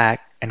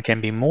attack and can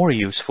be more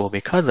useful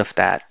because of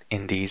that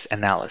in these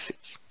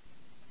analyses.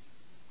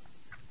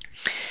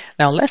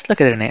 Now let's look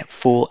at a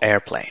full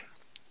airplane.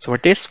 So for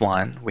this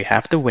one, we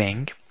have the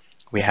wing,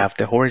 we have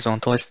the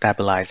horizontal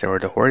stabilizer or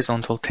the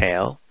horizontal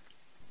tail.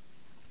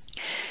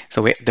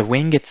 So the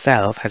wing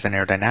itself has an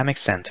aerodynamic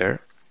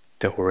center,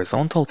 the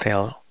horizontal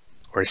tail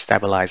or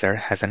stabilizer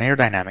has an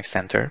aerodynamic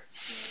center,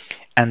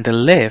 and the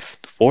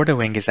lift for the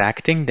wing is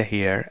acting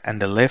here,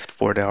 and the lift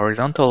for the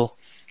horizontal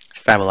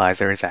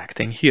stabilizer is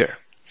acting here.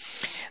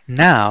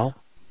 Now,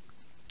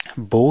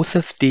 both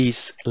of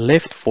these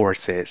lift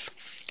forces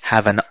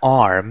have an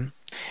arm,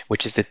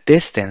 which is the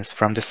distance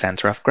from the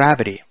center of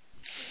gravity.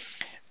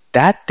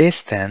 That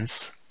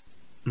distance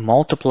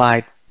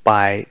multiplied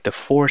by the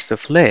force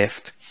of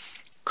lift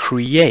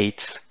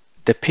creates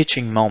the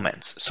pitching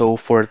moments. So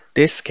for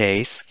this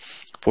case,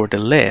 for the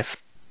lift,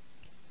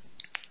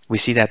 we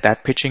see that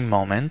that pitching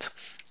moment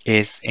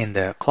is in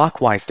the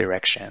clockwise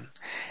direction,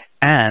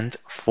 and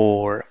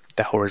for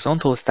the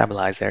horizontal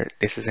stabilizer,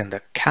 this is in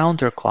the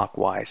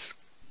counterclockwise.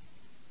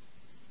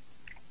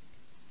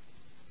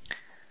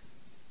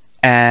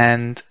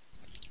 And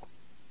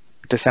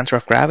the center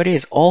of gravity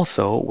is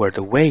also where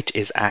the weight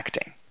is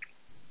acting.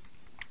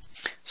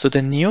 So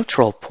the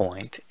neutral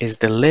point is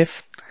the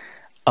lift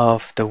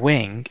of the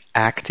wing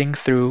acting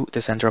through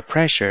the center of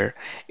pressure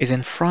is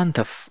in front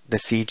of the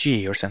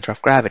CG, or center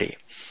of gravity.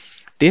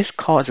 This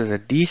causes a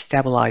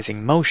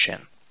destabilizing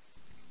motion,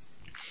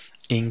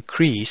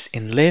 increase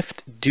in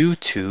lift due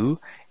to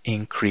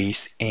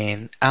increase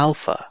in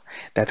alpha,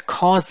 that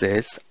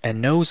causes a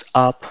nose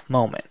up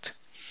moment.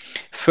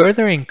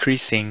 Further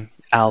increasing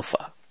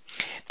alpha.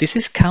 This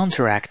is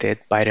counteracted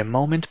by the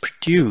moment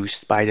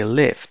produced by the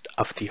lift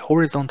of the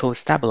horizontal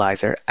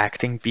stabilizer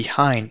acting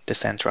behind the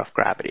center of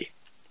gravity.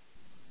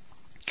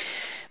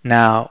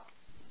 Now,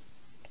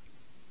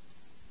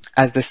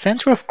 as the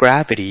center of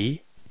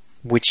gravity,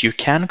 which you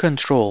can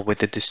control with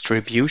the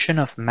distribution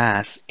of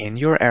mass in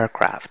your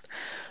aircraft,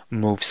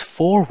 moves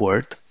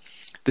forward,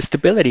 the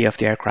stability of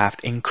the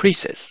aircraft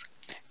increases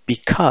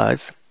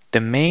because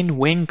the main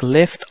wing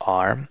lift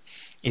arm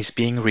is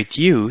being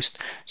reduced,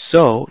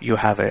 so you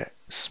have a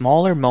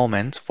smaller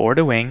moment for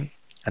the wing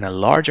and a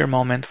larger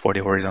moment for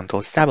the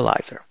horizontal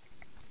stabilizer,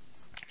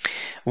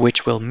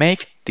 which will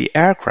make the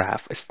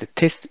aircraft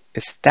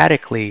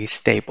statically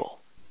stable.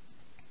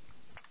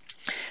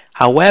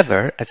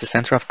 However, as the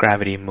center of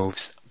gravity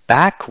moves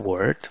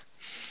backward,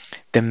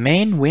 the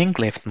main wing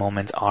lift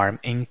moment arm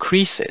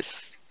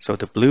increases. So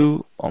the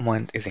blue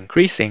moment is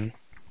increasing,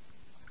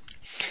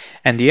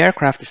 and the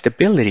aircraft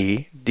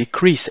stability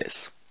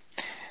decreases.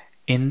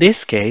 In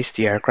this case,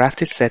 the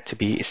aircraft is said to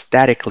be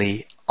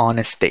statically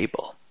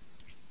unstable.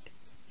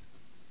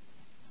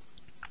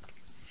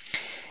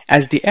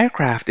 As the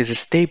aircraft is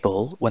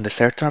stable when the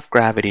center of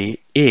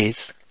gravity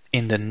is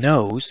in the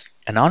nose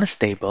and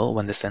unstable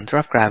when the center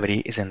of gravity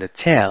is in the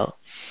tail,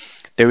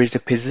 there is a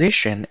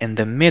position in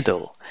the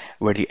middle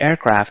where the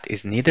aircraft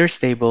is neither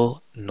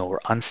stable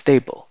nor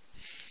unstable.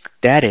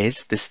 That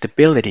is, the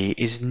stability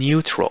is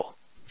neutral.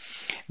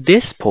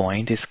 This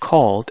point is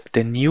called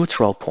the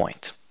neutral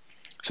point.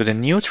 So the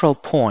neutral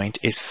point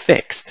is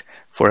fixed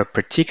for a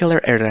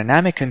particular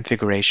aerodynamic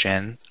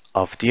configuration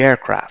of the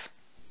aircraft.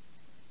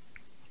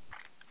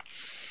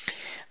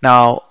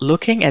 Now,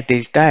 looking at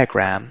this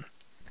diagram,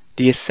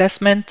 the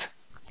assessment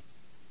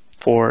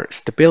for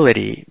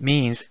stability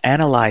means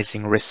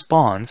analyzing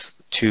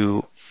response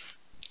to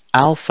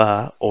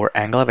alpha or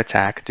angle of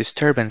attack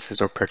disturbances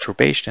or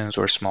perturbations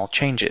or small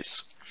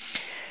changes.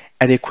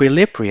 At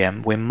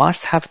equilibrium, we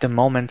must have the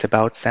moment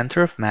about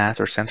center of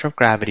mass or center of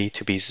gravity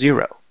to be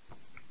zero.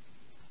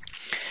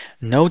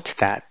 Note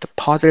that the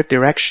positive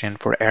direction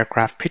for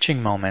aircraft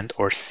pitching moment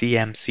or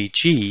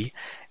CMCG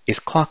is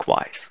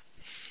clockwise.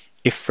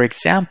 If, for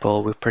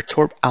example, we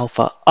perturb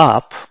alpha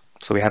up,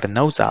 so we have a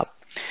nose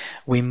up,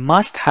 we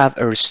must have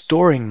a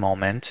restoring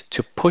moment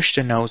to push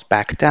the nose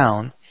back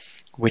down,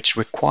 which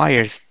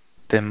requires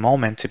the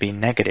moment to be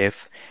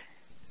negative,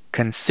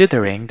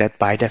 considering that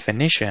by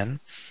definition,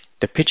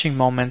 the pitching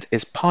moment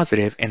is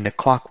positive in the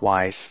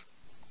clockwise.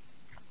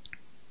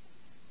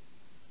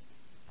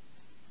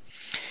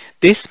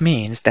 This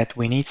means that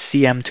we need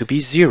Cm to be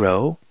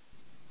zero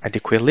at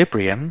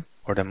equilibrium,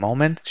 or the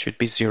moment should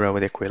be zero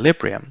at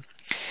equilibrium.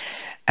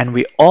 And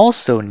we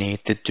also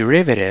need the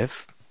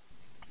derivative,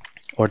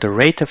 or the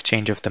rate of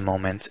change of the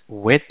moment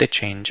with the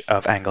change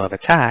of angle of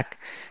attack,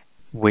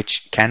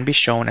 which can be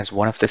shown as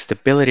one of the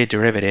stability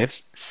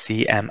derivatives,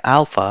 Cm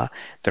alpha,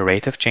 the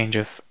rate of change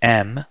of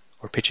m,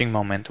 or pitching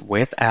moment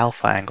with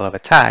alpha angle of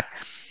attack,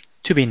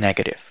 to be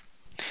negative.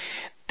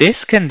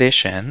 This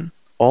condition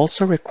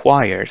also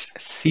requires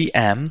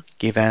Cm,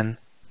 given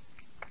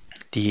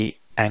the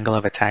angle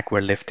of attack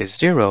where lift is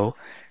zero,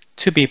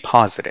 to be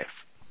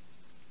positive.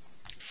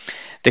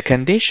 The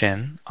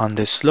condition on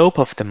the slope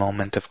of the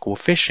moment of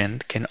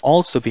coefficient can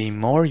also be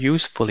more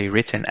usefully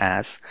written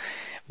as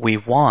we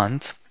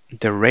want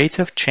the rate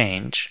of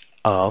change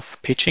of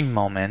pitching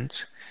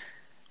moment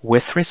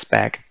with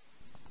respect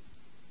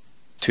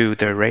to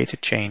the rate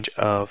of change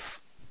of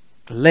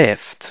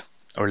lift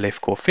or lift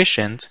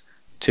coefficient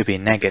to be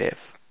negative.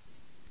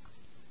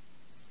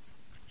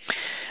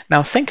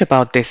 Now think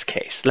about this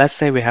case. Let's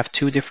say we have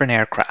two different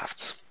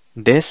aircrafts.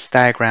 This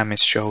diagram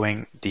is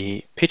showing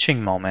the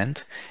pitching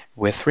moment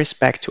with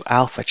respect to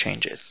alpha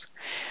changes.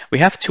 We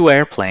have two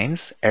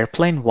airplanes.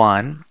 Airplane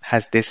 1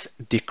 has this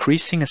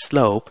decreasing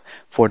slope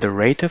for the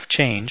rate of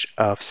change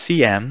of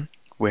Cm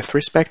with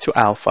respect to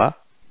alpha.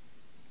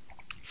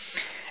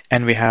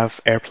 And we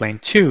have airplane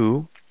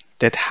 2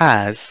 that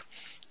has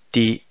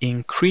the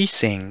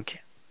increasing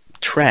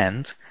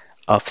trend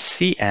of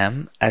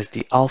Cm as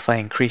the alpha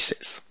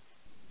increases.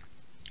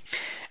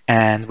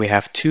 And we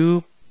have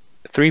 3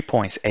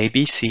 points, A,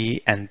 B,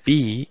 C, and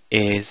B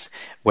is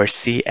where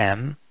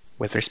Cm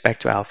with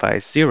respect to alpha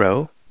is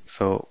zero.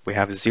 So we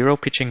have zero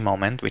pitching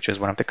moment, which is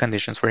one of the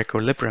conditions for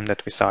equilibrium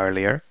that we saw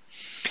earlier.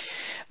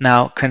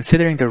 Now,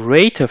 considering the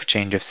rate of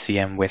change of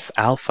Cm with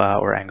alpha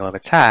or angle of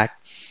attack,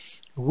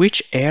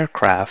 which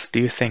aircraft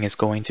do you think is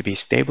going to be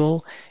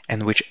stable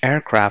and which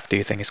aircraft do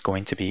you think is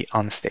going to be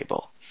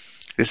unstable?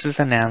 This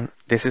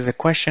is a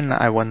question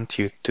I want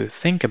you to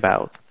think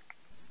about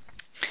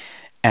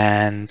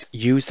and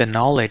use the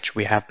knowledge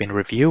we have been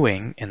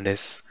reviewing in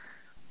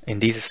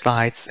these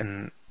slides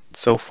and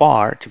so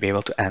far to be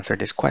able to answer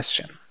this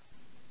question.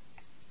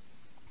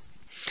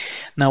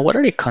 Now, what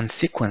are the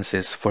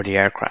consequences for the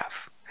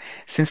aircraft?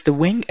 Since the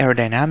wing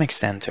aerodynamic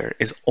center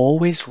is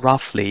always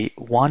roughly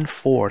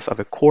 1/4 of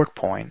a chord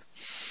point,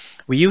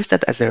 we use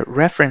that as a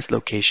reference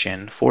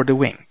location for the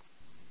wing.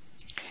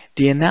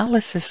 The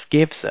analysis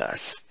gives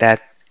us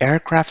that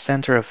aircraft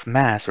center of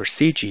mass, or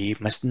CG,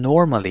 must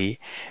normally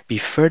be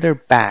further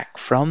back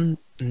from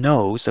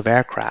nose of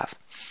aircraft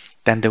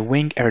than the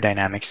wing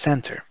aerodynamic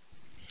center.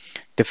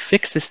 The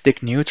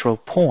fixed-stick neutral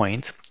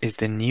point is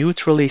the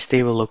neutrally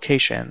stable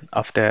location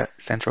of the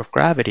center of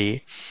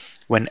gravity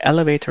when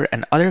elevator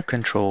and other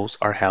controls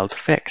are held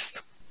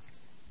fixed.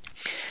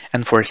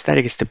 And for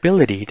static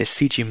stability, the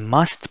CG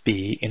must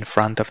be in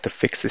front of the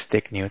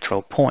fixed-stick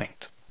neutral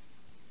point.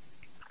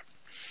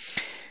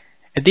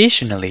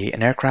 Additionally,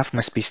 an aircraft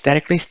must be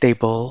statically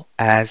stable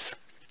as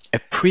a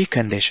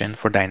precondition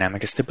for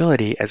dynamic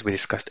stability, as we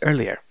discussed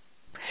earlier.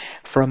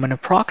 From an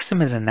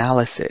approximate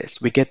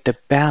analysis, we get the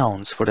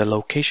bounds for the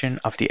location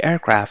of the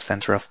aircraft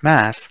center of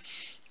mass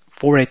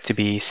for it to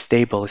be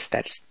stable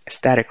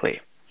statically.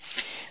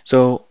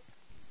 So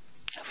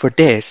for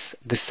this,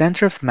 the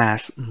center of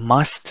mass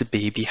must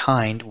be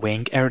behind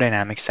wing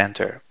aerodynamic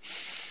center,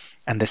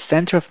 and the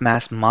center of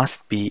mass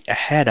must be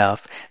ahead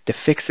of the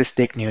fixed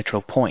stick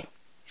neutral point.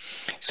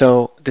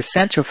 So the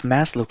center of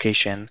mass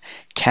location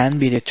can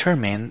be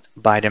determined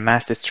by the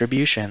mass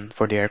distribution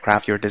for the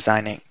aircraft you're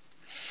designing.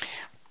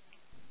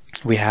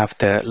 We have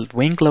the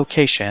wing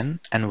location,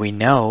 and we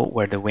know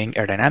where the wing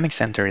aerodynamic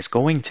center is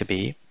going to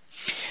be,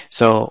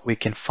 so we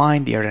can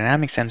find the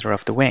aerodynamic center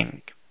of the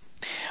wing.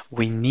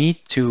 We need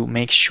to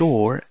make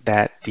sure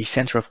that the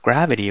center of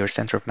gravity or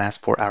center of mass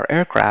for our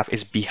aircraft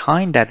is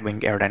behind that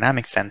wing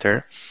aerodynamic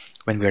center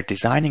when we are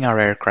designing our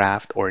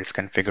aircraft or its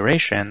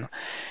configuration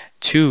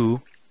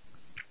to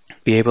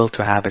be able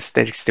to have a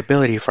static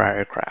stability for our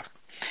aircraft.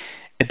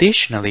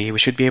 Additionally, we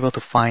should be able to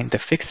find the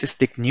fixed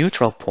stick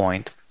neutral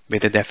point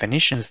with the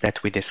definitions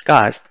that we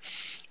discussed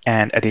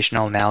and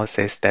additional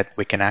analysis that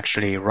we can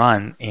actually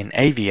run in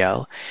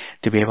AVL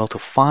to be able to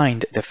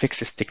find the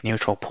fixed stick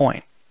neutral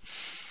point.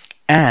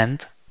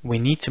 And we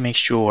need to make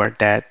sure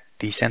that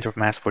the center of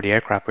mass for the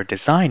aircraft we're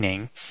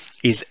designing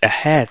is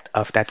ahead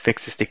of that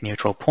fixed stick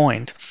neutral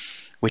point,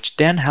 which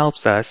then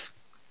helps us.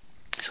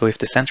 So if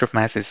the center of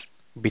mass is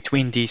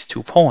between these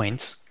 2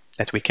 points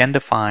that we can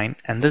define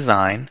and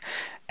design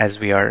as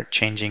we are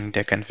changing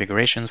the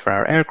configurations for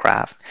our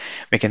aircraft,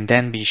 we can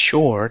then be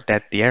sure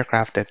that the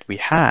aircraft that we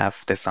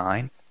have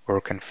designed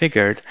or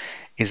configured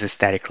is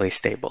statically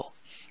stable.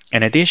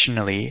 And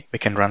additionally, we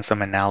can run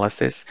some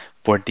analysis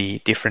for the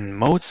different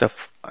modes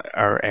of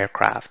our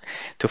aircraft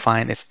to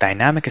find its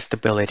dynamic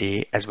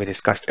stability, as we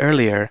discussed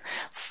earlier,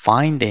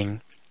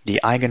 finding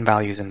the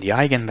eigenvalues and the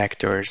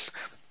eigenvectors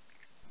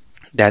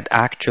that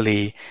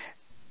actually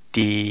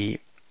the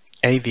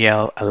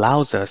AVL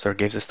allows us or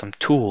gives us some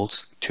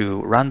tools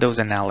to run those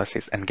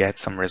analyses and get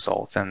some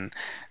results, and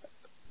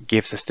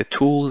gives us the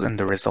tools and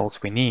the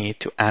results we need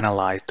to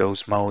analyze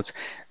those modes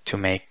to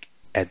make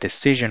a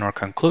decision or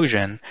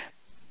conclusion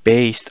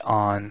based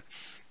on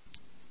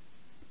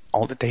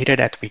all the data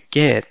that we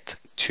get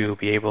to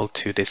be able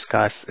to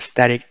discuss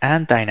static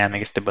and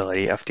dynamic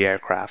stability of the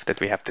aircraft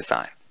that we have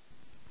designed.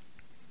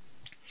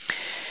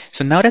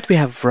 So now that we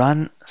have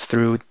run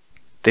through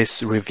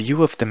this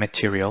review of the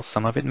material,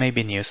 some of it may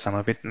be new, some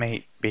of it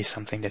may be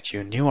something that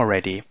you knew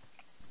already,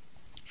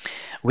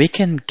 we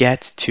can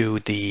get to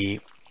the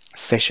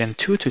session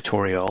 2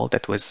 tutorial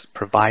that was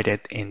provided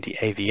in the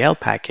AVL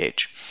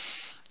package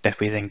that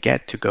we didn't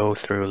get to go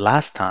through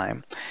last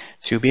time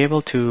to be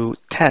able to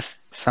test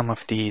some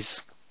of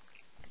these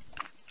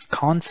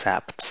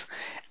concepts,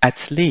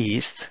 at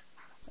least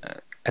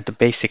at the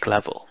basic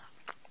level.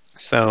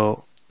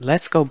 So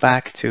let's go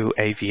back to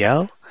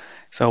AVL.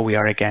 So we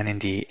are again in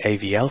the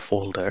AVL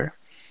folder.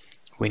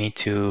 We need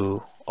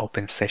to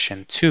open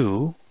session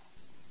 2.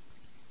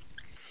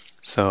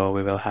 So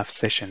we will have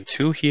session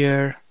 2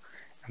 here.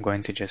 I'm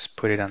going to just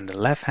put it on the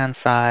left-hand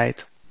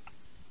side.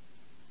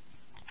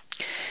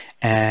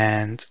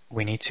 And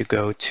we need to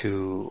go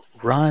to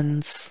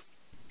runs.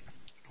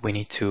 We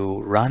need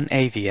to run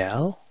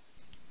AVL.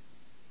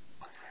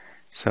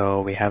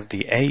 So we have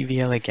the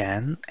AVL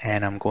again,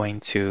 and I'm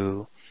going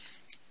to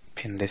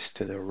pin this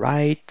to the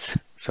right.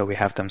 So we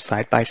have them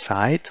side by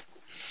side.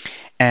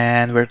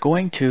 And we're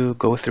going to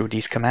go through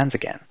these commands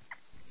again.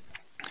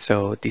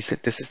 So this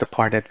is the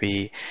part that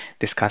we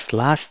discussed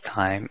last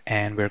time,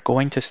 and we're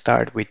going to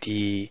start with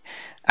the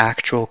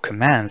actual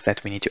commands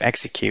that we need to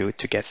execute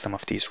to get some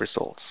of these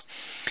results.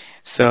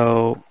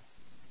 So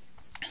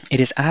it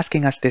is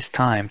asking us this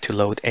time to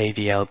load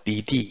AVL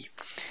BD.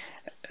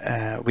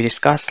 We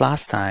discussed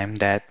last time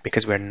that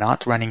because we're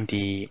not running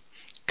the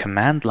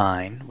command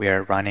line, we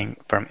are running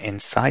from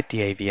inside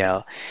the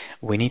AVL,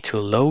 we need to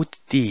load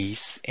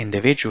these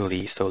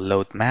individually. So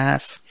load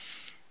mass,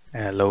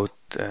 load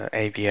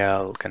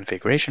AVL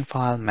configuration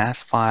file,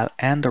 mass file,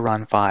 and the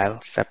run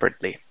file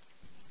separately.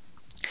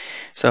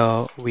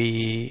 So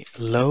we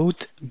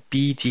load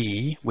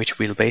BD, which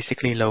will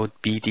basically load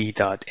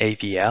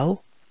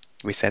bd.avl.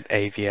 We said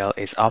AVL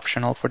is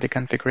optional for the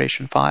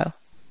configuration file.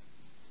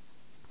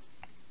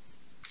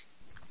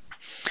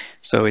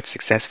 So it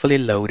successfully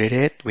loaded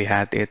it. We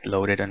had it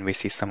loaded and we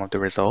see some of the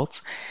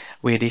results.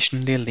 We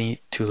additionally need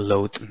to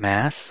load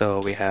mass. So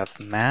we have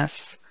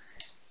mass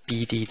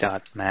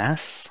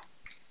bd.mass.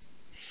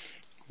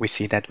 we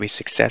see that we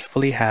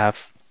successfully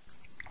have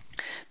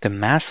the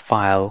mass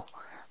file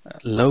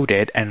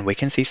loaded, and we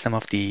can see some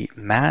of the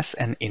mass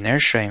and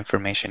inertia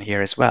information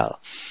here as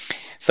well.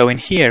 So in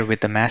here,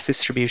 with the mass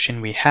distribution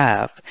we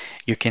have,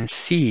 you can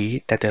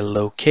see that the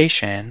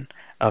location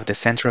of the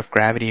center of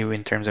gravity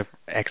in terms of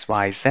x,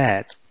 y,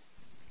 z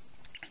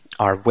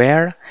are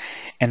where,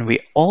 and we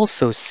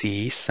also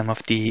see some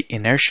of the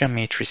inertia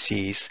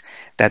matrices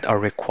that are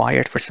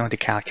required for some of the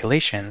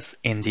calculations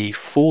in the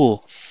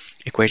full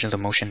equations of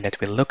motion that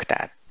we looked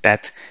at,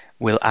 that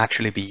will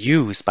actually be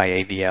used by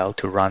AVL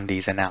to run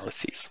these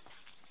analyses.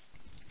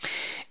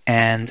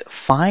 And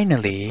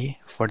finally,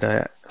 for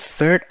the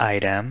third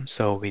item,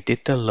 so we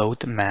did the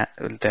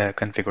the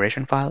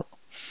configuration file,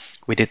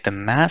 we did the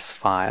mass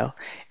file,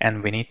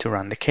 and we need to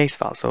run the case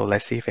file. So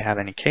let's see if we have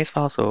any case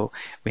file. So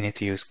we need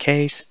to use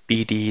case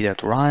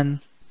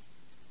bd.run.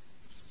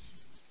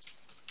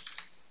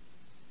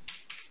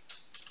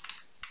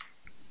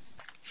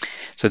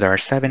 So there are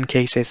 7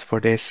 cases for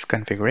this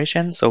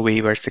configuration. So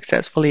we were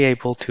successfully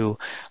able to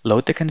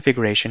load the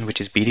configuration, which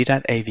is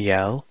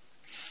bd.avl.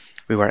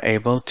 We were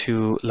able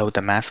to load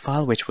the mass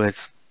file, which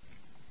was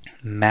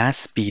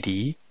mass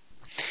bd.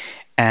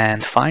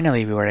 And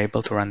finally, we were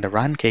able to run the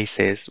run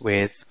cases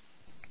with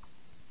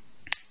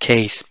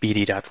case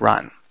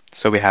bd.run.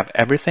 So we have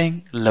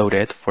everything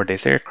loaded for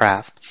this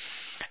aircraft.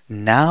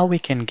 Now we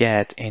can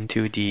get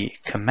into the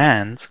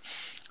commands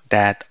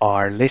that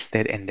are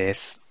listed in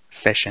this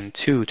session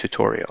 2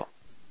 tutorial.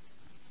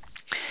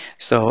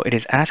 So it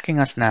is asking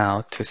us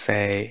now to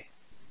say,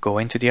 go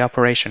into the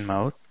operation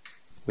mode.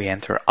 We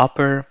enter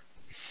upper.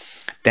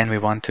 Then we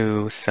want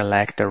to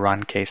select the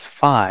run case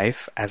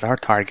 5 as our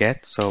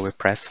target. So we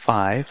press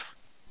 5,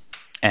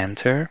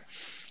 enter.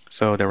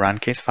 So the run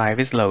case 5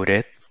 is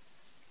loaded.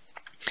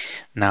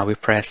 Now we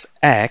press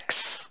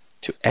X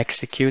to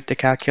execute the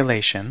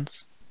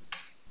calculations.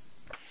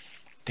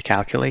 The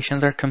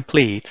calculations are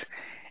complete,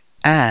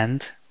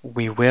 and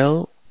we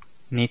will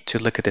need to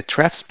look at the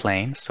TREFS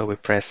plane. So we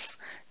press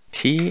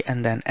T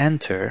and then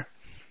enter,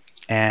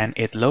 and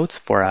it loads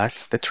for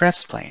us the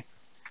TREFS plane.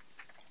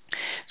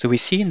 So we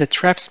see in the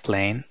TREFS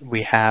plane,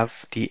 we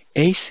have the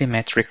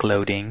asymmetric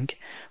loading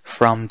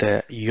from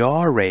the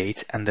yaw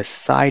rate and the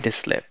side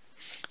slip.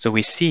 So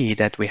we see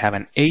that we have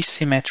an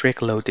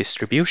asymmetric load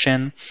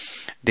distribution.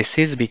 This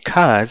is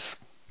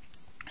because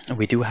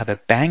we do have a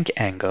bank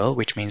angle,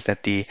 which means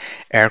that the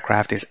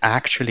aircraft is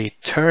actually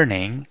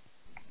turning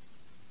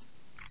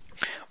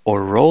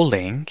or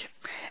rolling.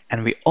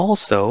 And we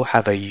also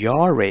have a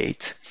yaw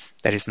rate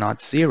that is not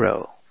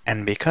 0.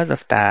 And because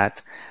of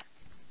that,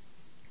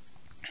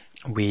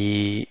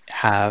 we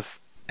have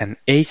an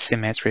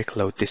asymmetric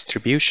load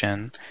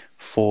distribution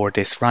for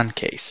this run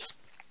case.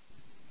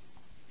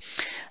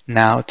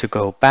 Now to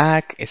go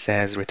back, it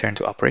says return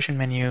to operation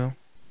menu.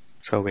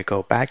 So we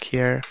go back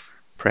here,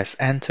 press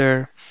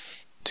enter.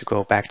 To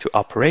go back to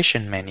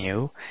operation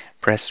menu,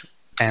 press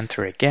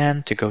enter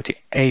again to go to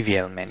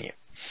AVL menu.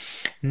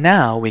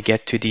 Now we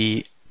get to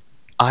the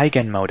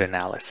eigenmode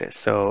analysis.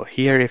 So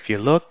here, if you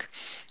look,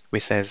 we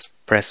says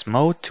press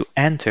mode to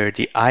enter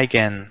the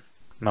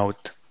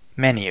eigenmode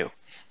menu.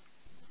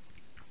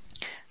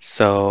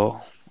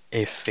 So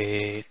if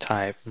we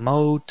type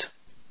mode,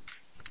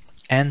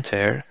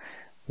 enter,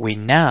 we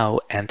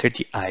now enter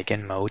the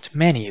eigenmode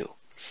menu.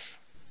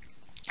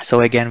 So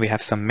again, we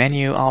have some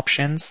menu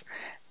options.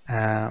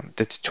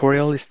 The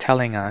tutorial is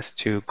telling us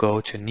to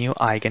go to new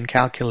eigen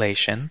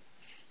calculation.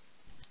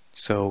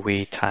 So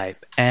we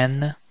type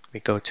N, we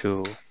go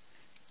to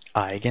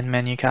eigen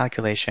menu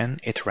calculation,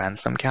 it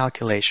runs some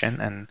calculation,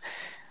 and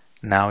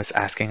now it's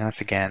asking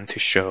us again to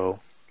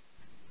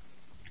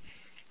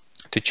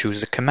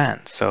choose a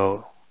command.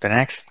 So the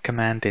next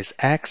command is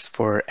X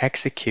for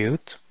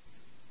execute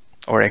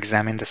or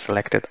examine the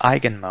selected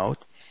eigenmode.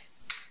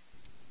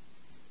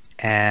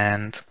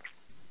 And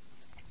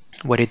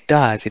what it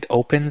does, it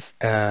opens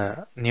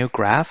a new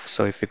graph.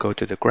 So if we go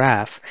to the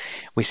graph,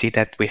 we see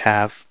that we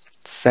have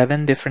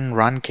 7 different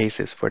run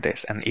cases for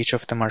this, and each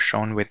of them are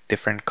shown with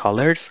different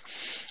colors.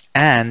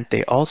 And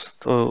they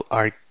also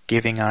are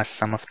giving us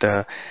some of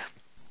the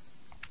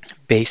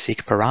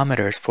basic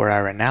parameters for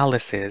our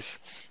analysis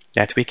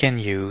that we can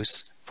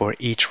use for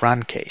each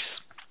run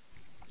case.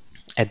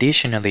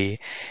 Additionally,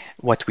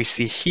 what we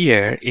see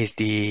here is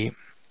the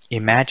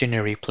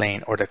imaginary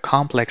plane or the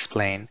complex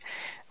plane,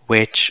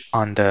 which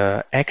on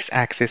the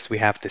x-axis we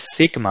have the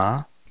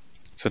sigma,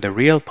 so the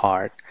real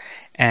part,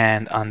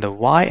 and on the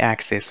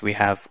y-axis we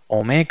have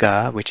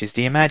omega, which is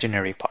the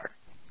imaginary part.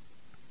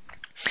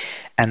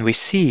 And we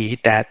see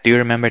that, do you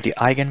remember the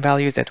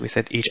eigenvalues that we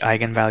said each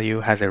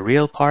eigenvalue has a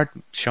real part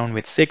shown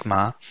with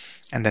sigma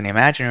and an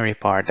imaginary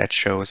part that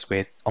shows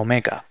with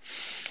omega?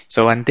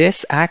 So on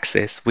this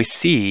axis, we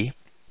see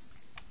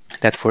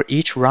that for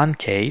each run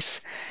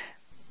case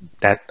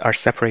that are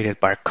separated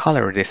by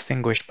color or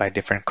distinguished by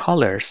different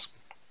colors,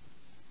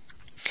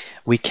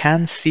 we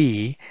can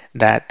see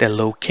that the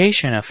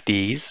location of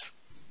these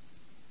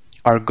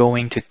are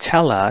going to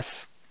tell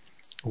us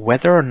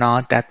whether or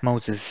not that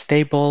mode is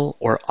stable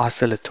or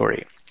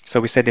oscillatory. So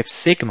we said if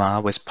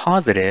sigma was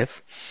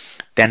positive,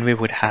 then we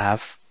would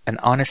have an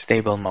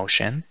unstable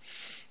motion.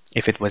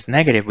 If it was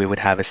negative, we would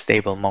have a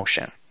stable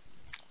motion.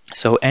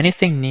 So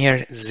anything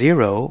near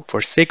 0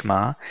 for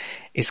sigma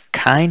is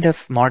kind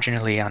of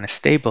marginally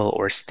unstable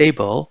or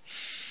stable,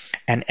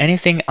 and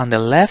anything on the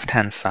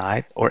left-hand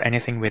side or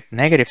anything with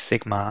negative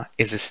sigma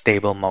is a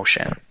stable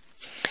motion.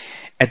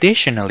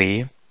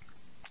 Additionally,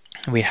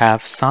 we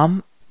have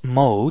some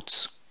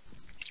modes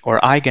or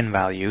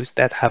eigenvalues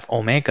that have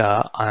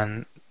omega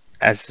on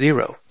as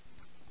 0.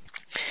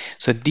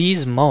 So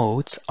these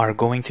modes are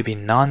going to be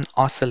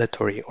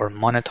non-oscillatory or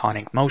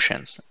monotonic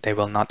motions. They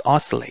will not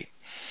oscillate.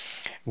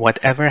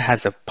 Whatever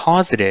has a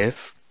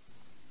positive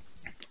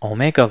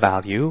omega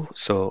value,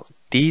 so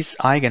these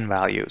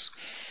eigenvalues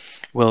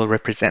will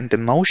represent the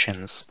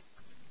motions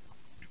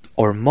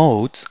or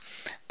modes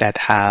that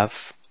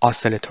have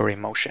oscillatory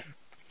motion.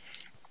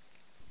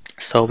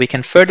 So we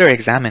can further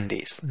examine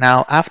these.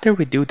 Now, after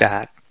we do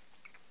that,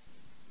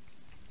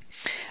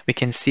 we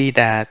can see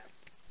that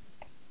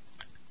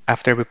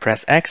after we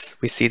press X,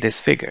 we see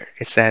this figure.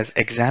 It says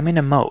examine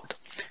a mode.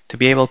 To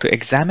be able to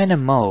examine a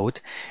mode,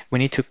 we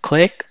need to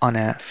click on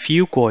a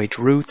phugoid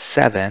root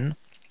 7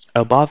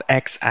 above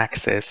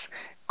x-axis,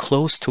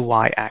 close to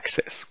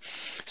y-axis.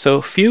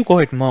 So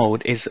phugoid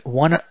mode is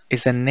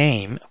a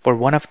name for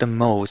one of the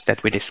modes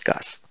that we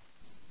discussed.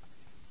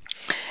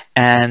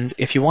 And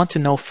if you want to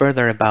know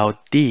further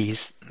about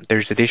these,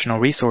 there's additional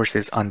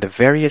resources on the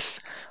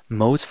various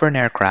modes for an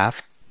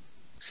aircraft,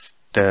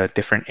 the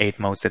different 8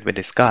 modes that we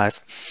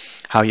discussed,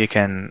 how you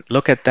can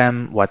look at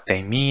them, what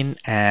they mean,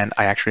 and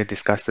I actually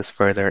discussed this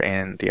further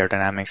in the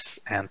Aerodynamics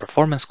and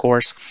Performance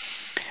course.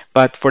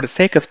 But for the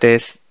sake of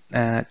this,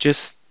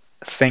 just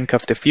think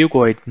of the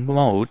phugoid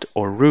mode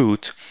or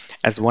root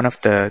as one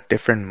of the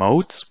different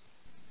modes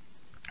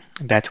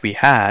that we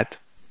had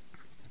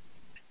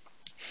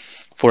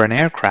for an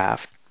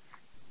aircraft.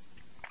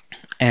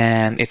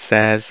 And it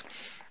says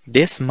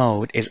this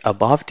mode is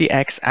above the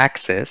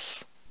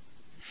x-axis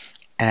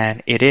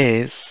and it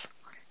is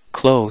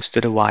close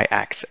to the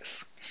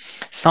y-axis.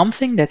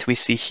 Something that we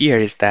see here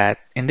is that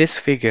in this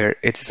figure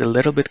it is a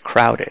little bit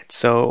crowded.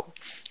 So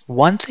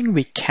one thing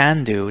we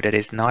can do that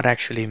is not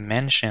actually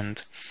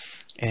mentioned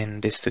in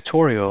this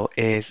tutorial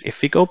is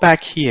if we go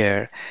back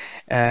here,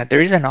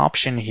 there is an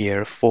option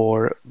here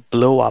for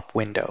blow up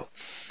window.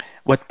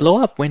 What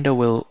blow up window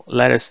will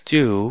let us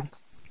do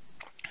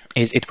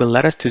is it will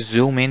let us to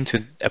zoom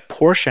into a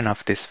portion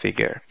of this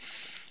figure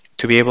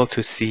to be able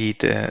to see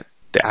the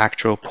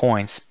actual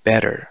points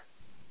better.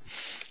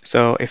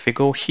 So if we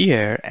go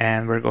here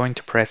and we're going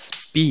to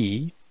press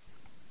B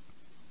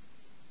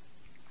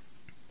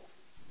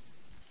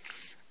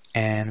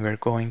and we're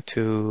going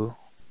to,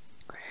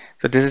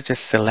 so this is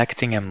just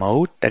selecting a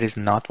mode. That is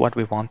not what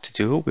we want to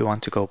do. We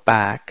want to go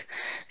back.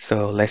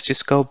 So let's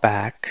just go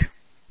back.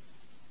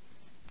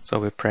 So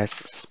we press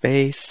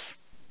space.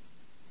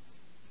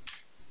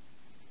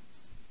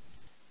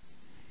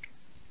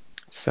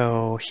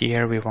 So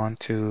here we want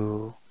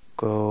to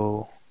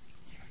go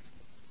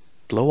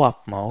blow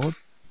up mode.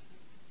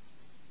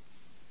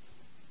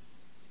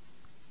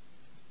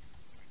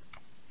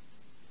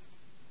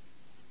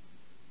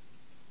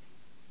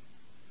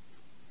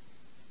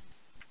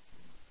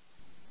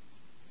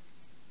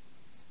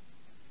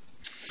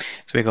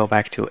 So we go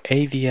back to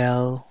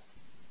AVL,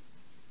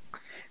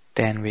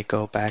 then we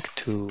go back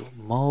to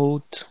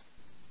mode,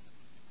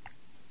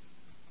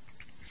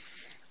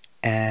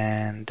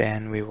 and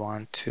then we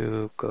want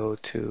to go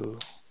to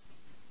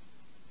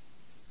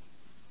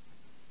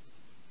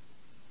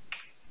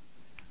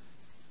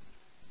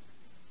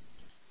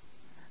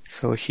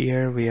so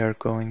here we are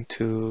going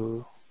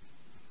to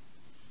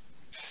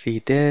see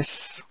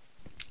this.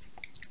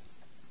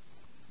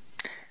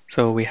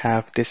 So we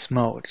have this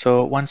mode.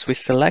 So once we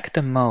select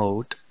the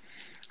mode,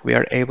 we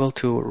are able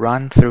to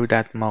run through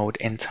that mode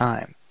in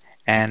time.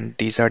 And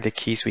these are the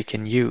keys we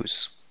can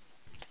use.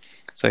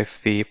 So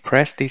if we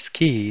press these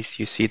keys,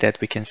 you see that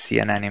we can see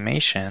an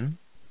animation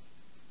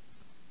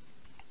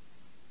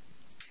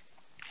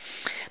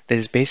that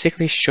is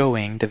basically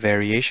showing the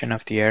variation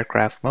of the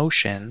aircraft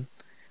motion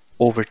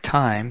over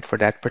time for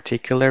that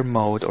particular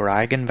mode or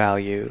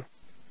eigenvalue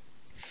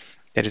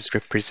that is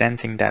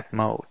representing that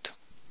mode.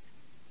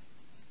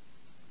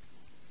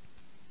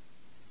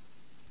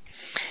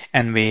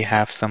 And we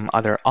have some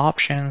other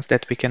options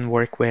that we can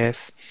work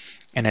with.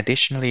 And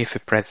additionally, if we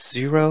press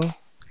 0,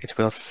 it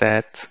will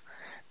set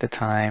the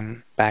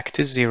time back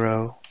to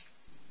 0.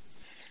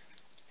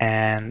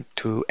 And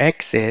to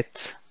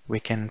exit,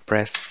 we can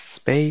press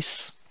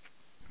space.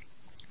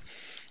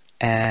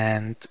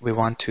 And we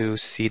want to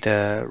see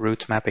the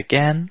route map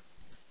again.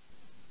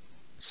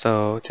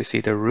 So to see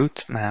the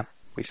route map,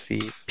 we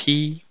see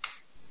P.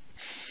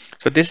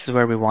 So this is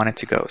where we want it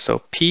to go.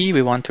 So P,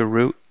 we want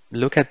to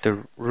look at the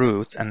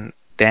routes, and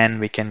then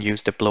we can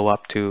use the blow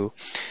up to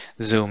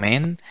zoom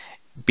in.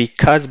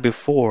 Because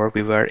before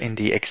we were in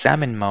the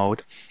examine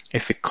mode,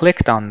 if we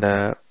clicked on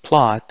the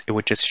plot, it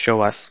would just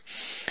show us.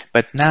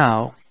 But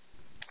now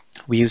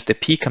we use the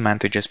P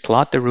command to just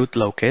plot the route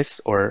locus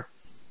or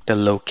the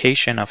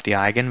location of the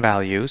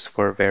eigenvalues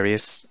for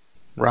various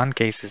run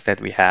cases that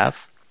we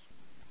have.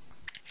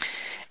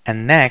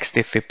 And next,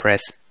 if we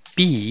press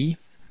B,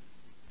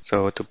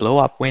 so to blow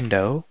up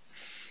window,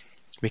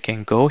 we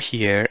can go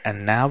here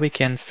and now we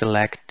can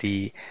select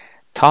the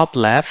top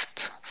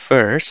left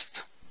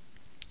first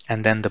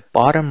and then the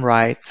bottom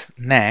right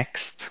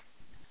next,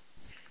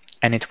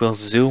 and it will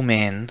zoom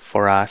in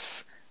for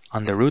us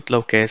on the root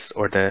locus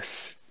or the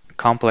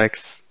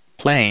complex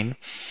plane.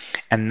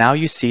 And now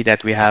you see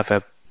that we have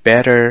a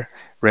better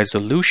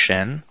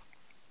resolution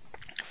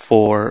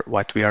for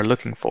what we are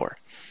looking for.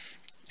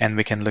 And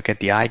we can look at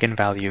the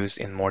eigenvalues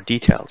in more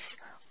details.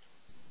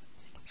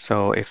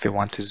 So if we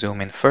want to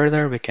zoom in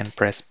further, we can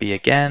press B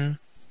again.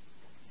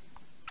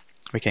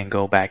 We can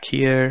go back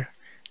here,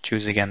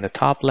 choose again the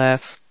top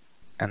left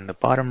and the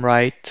bottom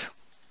right,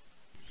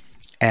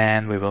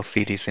 and we will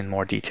see these in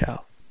more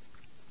detail.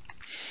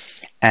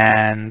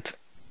 And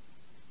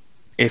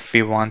if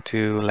we want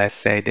to, let's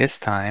say this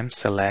time,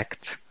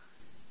 select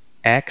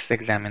X,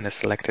 examine the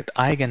selected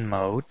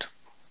eigenmode.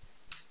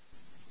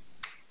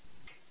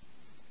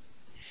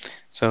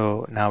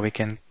 So now we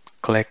can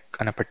click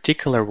on a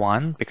particular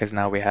one because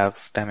now we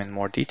have them in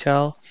more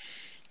detail.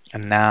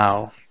 And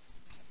now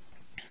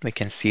we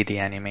can see the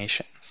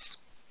animations.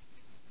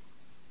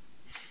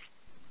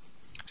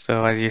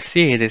 So as you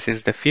see, this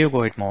is the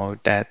phugoid mode,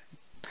 that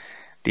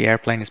the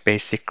airplane is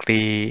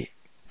basically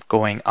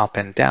going up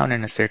and down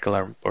in a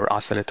circular or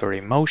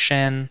oscillatory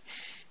motion.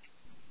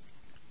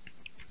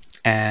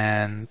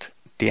 And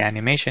the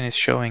animation is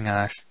showing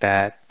us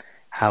that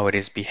how it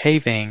is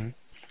behaving.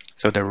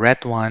 So the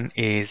red one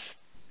is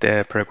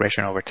the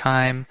progression over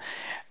time.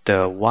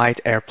 The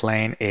white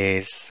airplane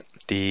is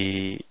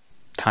the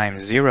time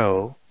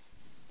zero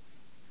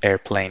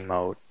airplane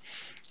mode.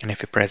 And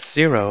if we press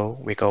 0,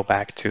 we go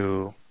back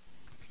to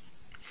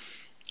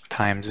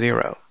time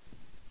 0.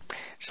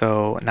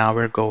 So now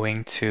we're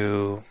going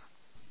to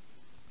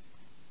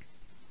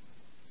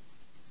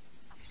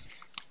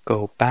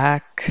go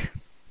back.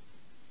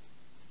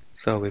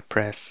 So we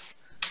press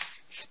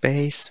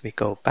space, we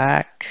go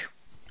back.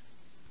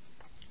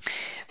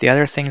 The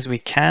other things we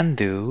can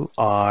do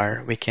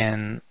are we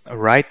can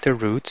write the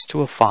routes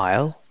to a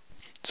file.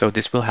 So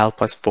this will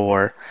help us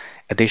for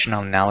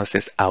additional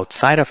analysis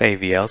outside of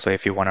AVL. So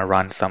if you want to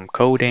run some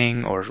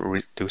coding or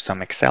do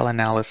some Excel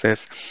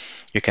analysis,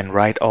 you can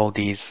write all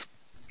these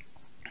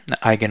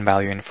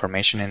eigenvalue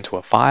information into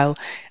a file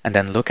and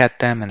then look at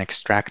them and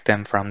extract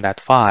them from that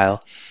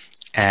file.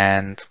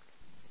 And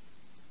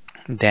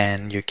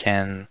then you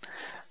can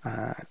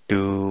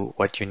do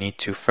what you need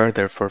to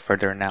further for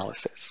further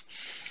analysis.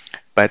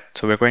 But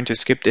so we're going to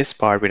skip this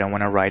part. We don't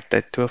want to write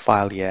that to a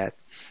file yet.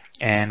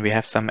 And we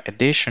have some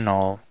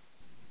additional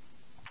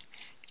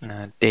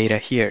data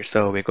here.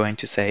 So we're going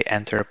to say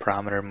enter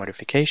parameter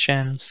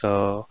modification.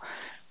 So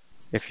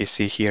if you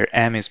see here,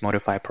 M is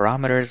modify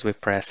parameters. We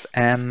press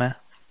M,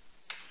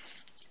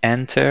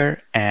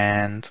 enter,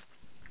 and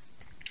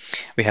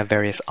we have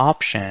various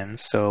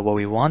options. So what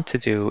we want to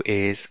do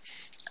is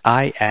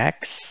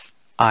IX.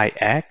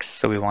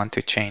 So we want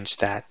to change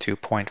that to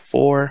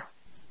 0.4.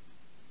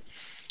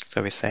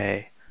 So we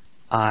say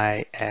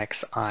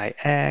IX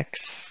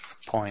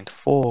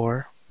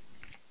 0.4,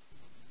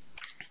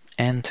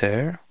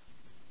 enter.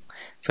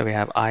 So we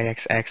have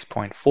IXX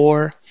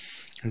 0.4,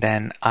 and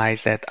then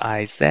IZ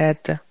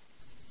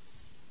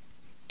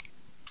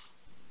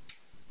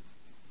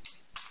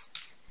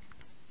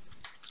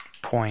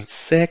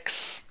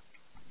 0.6.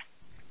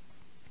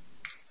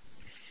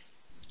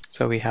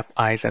 So we have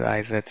IZ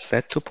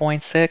set to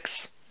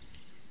 0.6,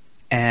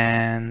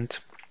 and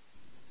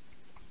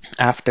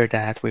after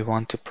that we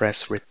want to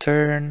press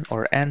return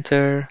or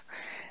enter,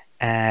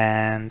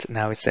 and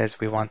now it says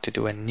we want to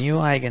do a new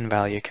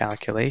eigenvalue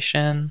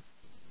calculation,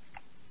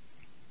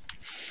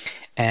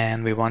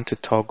 and we want to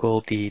toggle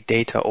the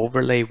data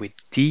overlay with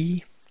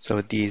D.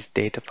 So D is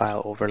data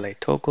file overlay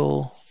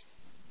toggle.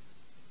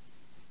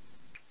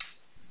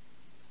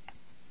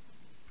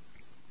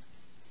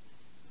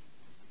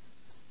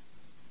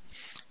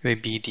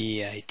 With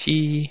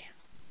BDIG.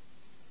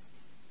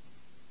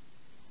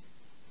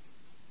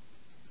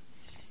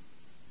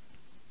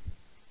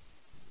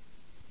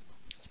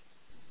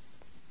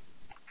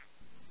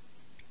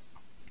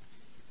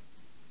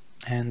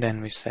 And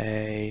then we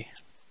say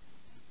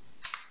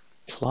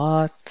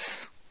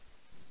plot.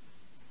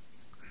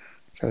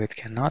 So it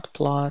cannot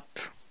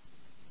plot.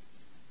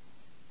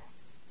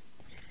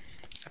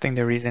 I think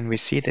the reason we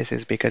see this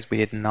is because we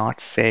did not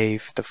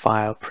save the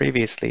file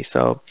previously.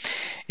 So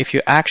if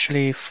you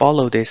actually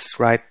follow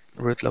this right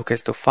root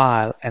locus to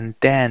file and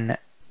then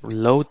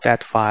load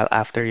that file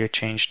after you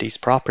change these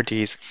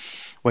properties,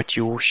 what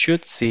you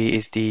should see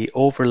is the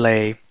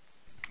overlay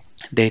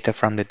data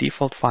from the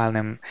default file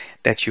name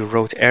that you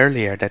wrote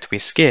earlier that we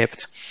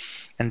skipped,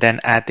 and then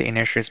add the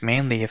inertias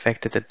mainly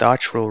affected the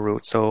Dutch roll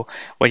route. So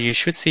what you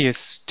should see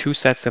is two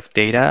sets of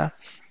data,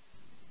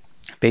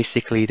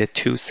 basically the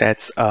two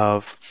sets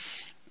of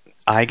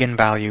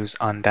eigenvalues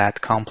on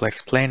that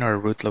complex plane or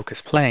root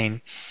locus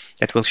plane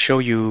that will show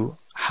you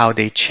how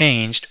they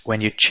changed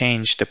when you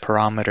changed the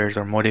parameters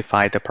or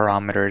modified the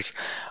parameters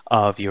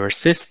of your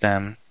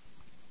system,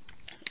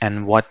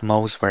 and what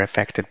modes were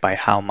affected by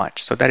how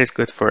much. So that is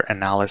good for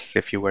analysis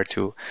if you were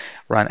to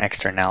run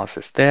extra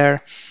analysis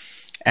there.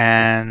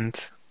 And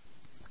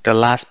the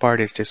last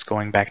part is just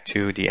going back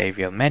to the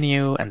AVL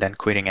menu and then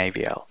quitting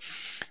AVL.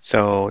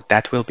 So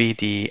that will be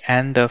the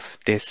end of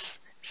this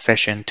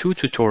session 2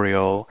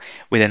 tutorial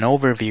with an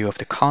overview of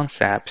the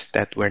concepts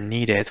that were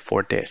needed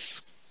for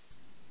this.